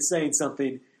something and saying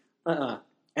something.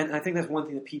 And I think that's one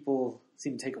thing that people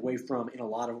seem to take away from in a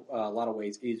lot of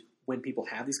ways is when people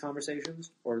have these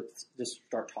conversations or just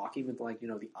start talking with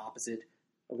the opposite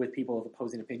with people of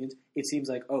opposing opinions. It seems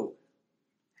like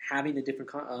having a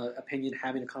different opinion,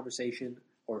 having a conversation,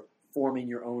 or forming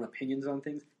your own opinions on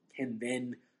things can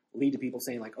then lead to people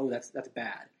saying like, oh, that's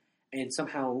bad, and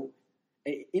somehow.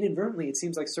 Inadvertently, it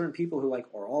seems like certain people who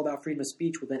are all about freedom of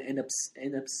speech will then end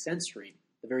up censoring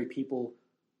the very people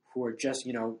who are just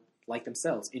like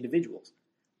themselves, individuals.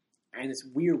 And it's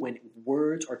weird when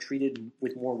words are treated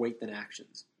with more weight than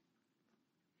actions.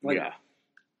 And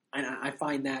I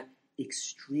find that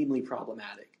extremely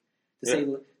problematic to say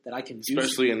that I can do,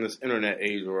 especially in this internet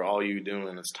age where all you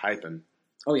doing is typing.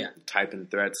 Oh yeah, typing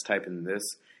threats, typing this,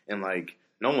 and like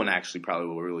no one actually probably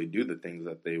will really do the things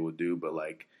that they would do, but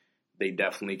like. They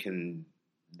definitely can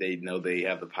they know they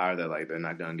have the power that like they're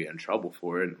not gonna get in trouble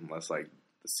for it unless like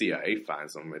the CIA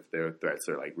finds them if their threats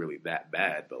are like really that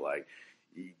bad. But like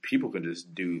people can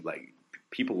just do like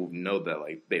people know that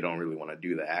like they don't really want to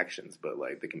do the actions, but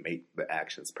like they can make the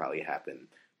actions probably happen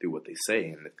through what they say,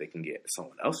 and if they can get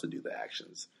someone else to do the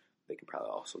actions, they can probably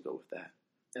also go with that.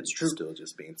 That's true. Still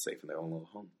just being safe in their own little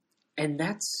home. And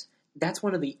that's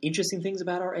one of the interesting things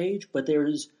about our age, but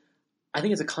I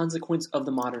think it's a consequence of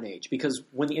the modern age, because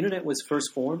when the internet was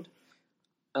first formed,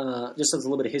 just as a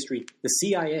little bit of history, the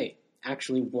CIA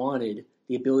actually wanted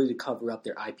the ability to cover up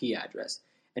their IP address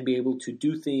and be able to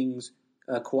do things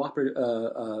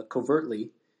covertly,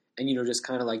 and just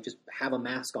kind of like just have a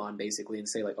mask on basically and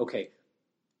say like, okay,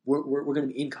 we're going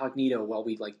to be incognito while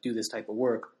we like do this type of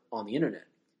work on the internet,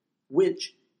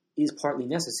 which is partly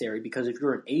necessary because if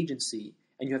you're an agency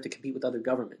and you have to compete with other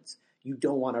governments, you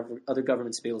don't want other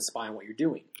governments to be able to spy on what you're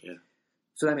doing. Yeah.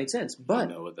 So that makes sense. But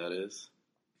you know what that is?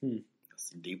 That's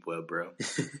the deep web, bro.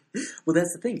 Well,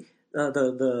 that's the thing.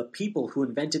 The people who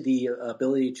invented the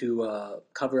ability to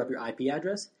cover up your IP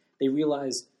address, they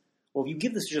realized, well, if you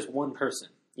give this to just one person,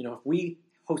 if we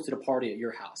hosted a party at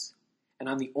your house and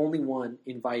I'm the only one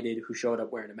invited who showed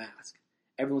up wearing a mask,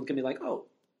 everyone's going to be like, oh,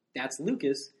 that's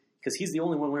Lucas, because he's the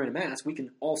only one wearing a mask. We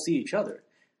can all see each other.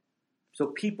 So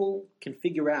people can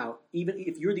figure out, even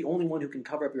if you're the only one who can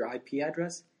cover up your IP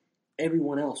address,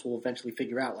 everyone else will eventually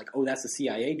figure out, like, oh, that's the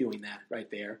CIA doing that right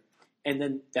there. And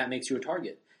then that makes you a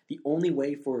target. The only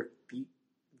way for the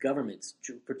governments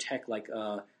to protect,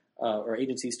 or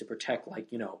agencies to protect,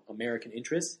 American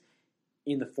interests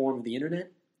in the form of the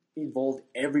internet involved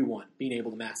everyone being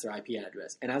able to mask their IP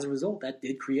address. And as a result, that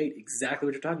did create exactly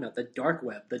what you're talking about, the dark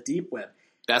web, the deep web.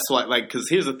 That's why, because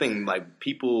here's the thing,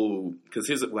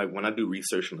 when I do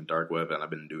research on the dark web, and I've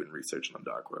been doing research on the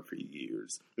dark web for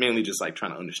years, mainly just,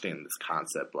 trying to understand this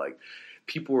concept,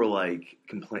 people are,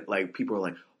 people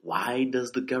are why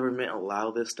does the government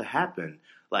allow this to happen?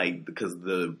 Because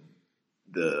the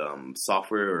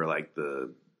software or,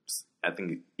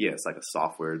 it's like a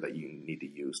software that you need to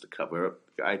use to cover up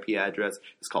your IP address.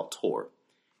 It's called Tor.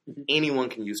 Mm-hmm. Anyone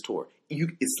can use Tor.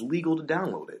 It's legal to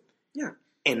download it. Yeah.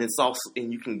 And it's also,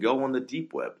 and you can go on the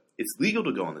deep web. It's legal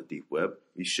to go on the deep web.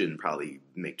 You shouldn't probably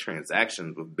make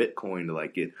transactions with Bitcoin to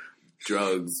get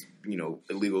drugs,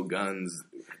 illegal guns,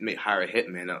 hire a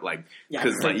hitman.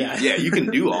 You can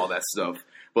do all that stuff.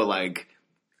 But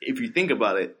if you think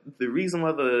about it, the reason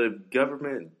why the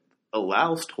government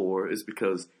allows Tor is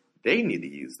because they need to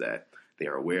use that. They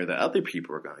are aware that other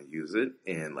people are going to use it,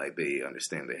 and they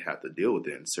understand they have to deal with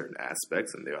it in certain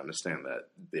aspects, and they understand that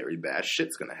very bad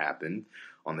shit's going to happen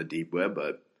on the deep web.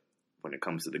 But when it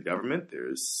comes to the government,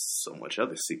 there's so much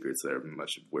other secrets that are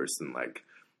much worse than at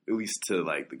least to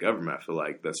the government. I feel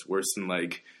like that's worse than a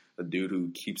dude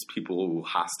who keeps people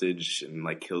hostage and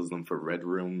kills them for red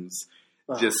rooms.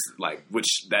 Just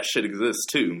which that shit exists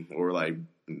too, or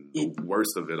the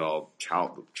worst of it all,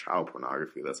 child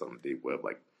pornography that's on the deep web.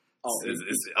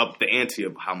 It's up the ante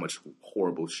of how much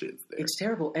horrible shit is there. It's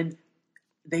terrible, and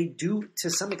they do to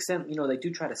some extent. They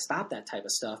do try to stop that type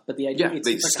of stuff, but the idea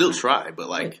they still try, but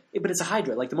but it's a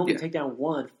hydra. The moment you take down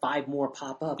one, 5 more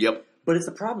pop up. Yep. But it's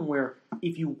the problem where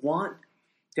if you want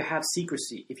to have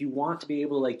secrecy, if you want to be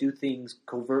able to do things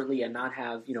covertly and not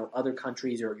have other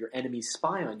countries or your enemies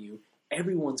spy on you,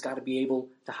 everyone's got to be able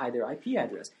to hide their IP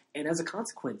address. And as a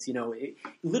consequence,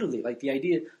 literally the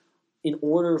idea, in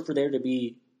order for there to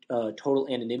be total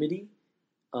anonymity,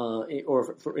 in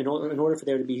order for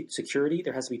there to be security,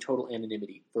 there has to be total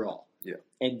anonymity for all. Yeah.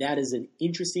 And that is an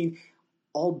interesting,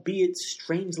 albeit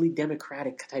strangely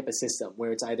democratic type of system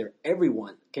where it's either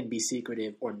everyone can be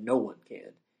secretive or no one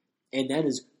can. And that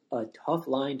is a tough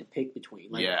line to pick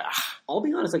between. I'll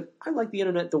be honest, I like the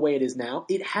internet the way it is now.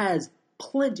 It has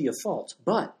plenty of faults,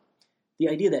 but the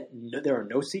idea that there are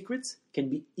no secrets can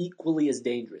be equally as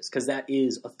dangerous because that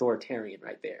is authoritarian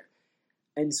right there.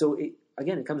 And so, it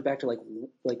comes back to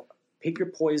pick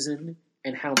your poison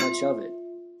and how much of it.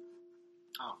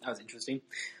 Oh, that was interesting.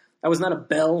 That was not a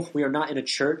bell. We are not in a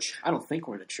church. I don't think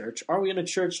we're in a church. Are we in a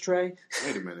church, Trey?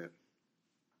 Wait a minute.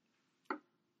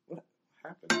 What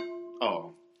happened?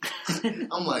 Oh.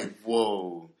 I'm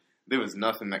whoa. There was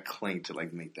nothing that clanked to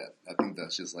make that. I think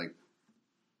that's just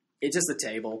It's just the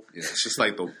table. Yeah, it's just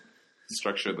the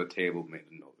structure of the table made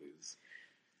a noise.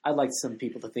 I'd like some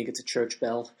people to think it's a church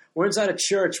bell. We're inside a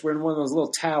church. We're in one of those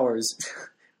little towers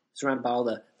surrounded by all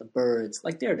the birds,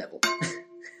 like Daredevil.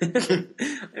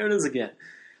 There it is again.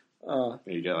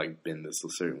 You gotta bend this a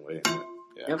certain way. Yeah.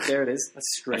 Yep, there it is.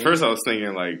 That's strange. At first I was thinking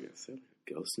is there a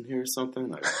ghost in here or something?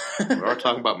 We are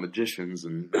talking about magicians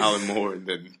and Alan Moore and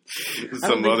then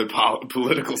some other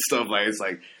political stuff.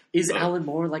 Is Alan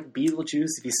Moore like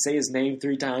Beetlejuice? If you say his name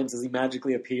 3 times, does he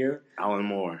magically appear? Alan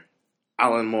Moore.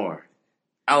 Alan Moore.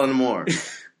 Alan Moore.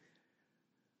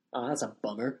 Oh, that's a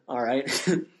bummer. All right.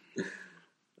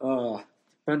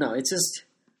 But no, it's just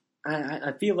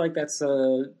I feel like that's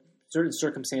certain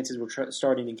circumstances we're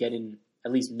starting to get in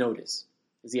at least notice.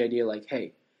 Is the idea like,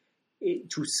 hey, in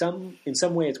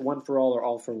some way it's one for all or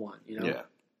all for one, you know? Yeah.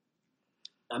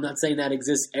 I'm not saying that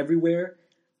exists everywhere,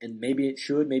 and maybe it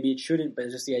should, maybe it shouldn't, but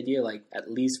it's just the idea like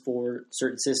at least for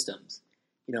certain systems,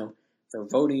 you know, for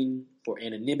voting, for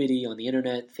anonymity on the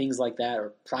internet, things like that,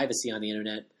 or privacy on the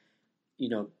internet, you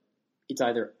know, it's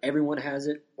either everyone has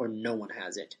it or no one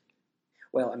has it.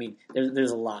 Well, I mean,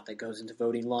 there's a lot that goes into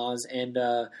voting laws, and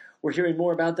we're hearing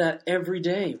more about that every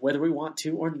day, whether we want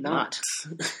to or not.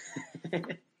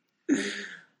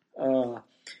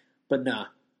 But nah,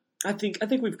 I think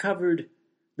we've covered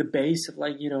the base of,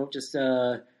 like, you know, just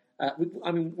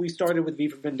we started with V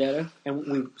for Vendetta, and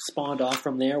we spawned off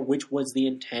from there, which was the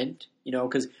intent, you know,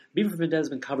 because V for Vendetta has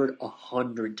been covered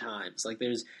 100 times. Like,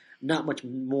 there's not much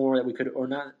more that we could, or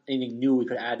not anything new we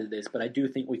could add to this, but I do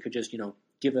think we could just, you know,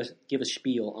 give a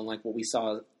spiel on like what we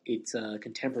saw its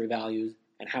contemporary values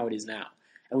and how it is now.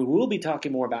 And we will be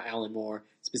talking more about Alan Moore,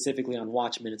 specifically on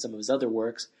Watchmen and some of his other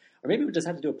works. Or maybe we just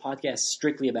have to do a podcast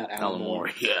strictly about Alan Moore.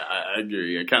 Yeah, I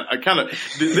agree. I kind of.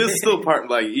 This is still part,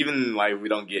 like, even like we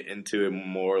don't get into it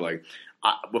more. Like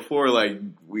before, like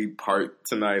we part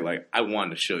tonight. Like, I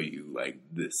wanted to show you like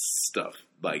this stuff,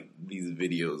 like these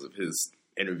videos of his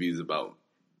interviews about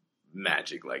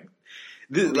magic. Like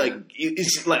this, like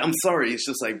it's just, like, I'm sorry. It's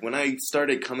just like when I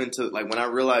started coming to, like, when I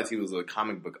realized he was a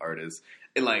comic book artist,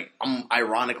 and like I'm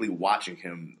ironically watching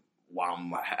him while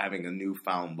I'm having a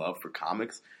newfound love for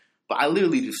comics. But I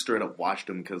literally just straight up watched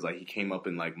him because, like, he came up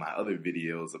in, like, my other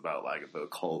videos about, like, the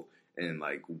occult and,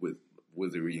 like, with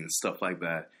wizardry and stuff like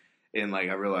that. And, like,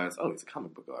 I realized, oh, he's a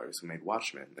comic book artist who made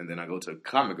Watchmen. And then I go to a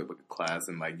comic book class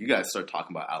and, like, you guys start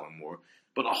talking about Alan Moore.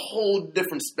 But a whole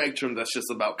different spectrum that's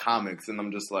just about comics. And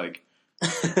I'm just like,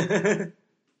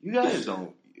 you guys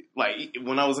don't. Like,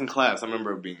 when I was in class, I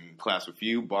remember being in class with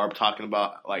you, Barb, talking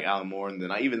about, like, Alan Moore. And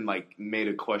then I even, like, made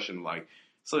a question, like,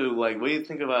 so, like, what do you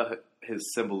think about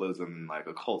his symbolism and, like,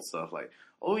 occult stuff? Like,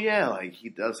 oh, yeah, like, he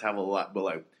does have a lot, but,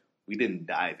 like, we didn't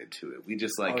dive into it. We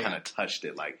just, like, kind of touched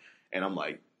it, like, and I'm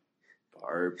like,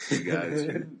 Barb, you guys,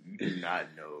 you do not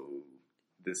know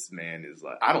this man is,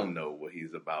 like, I don't know what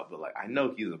he's about, but, like, I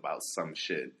know he's about some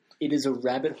shit. It is a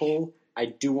rabbit hole I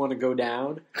do want to go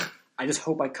down. I just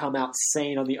hope I come out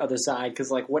sane on the other side,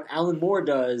 because, like, what Alan Moore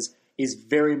does is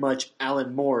very much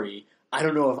Alan Moore-y. I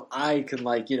don't know if I can,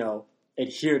 like, you know,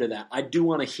 adhere to that. I do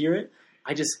want to hear it.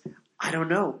 I don't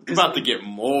know. You're about to get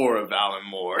more of Alan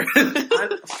Moore.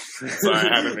 Sorry,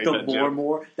 I haven't made that joke.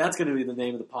 More. That's going to be the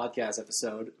name of the podcast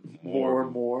episode. More.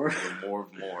 More of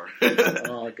more.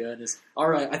 Oh, goodness. All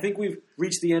right. I think we've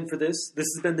reached the end for this. This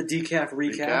has been the Decaf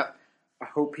Recap. I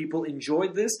hope people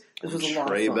enjoyed this. This was a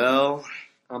lot of fun. Bell.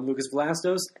 I'm Lucas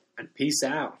Vlastos, and peace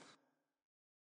out.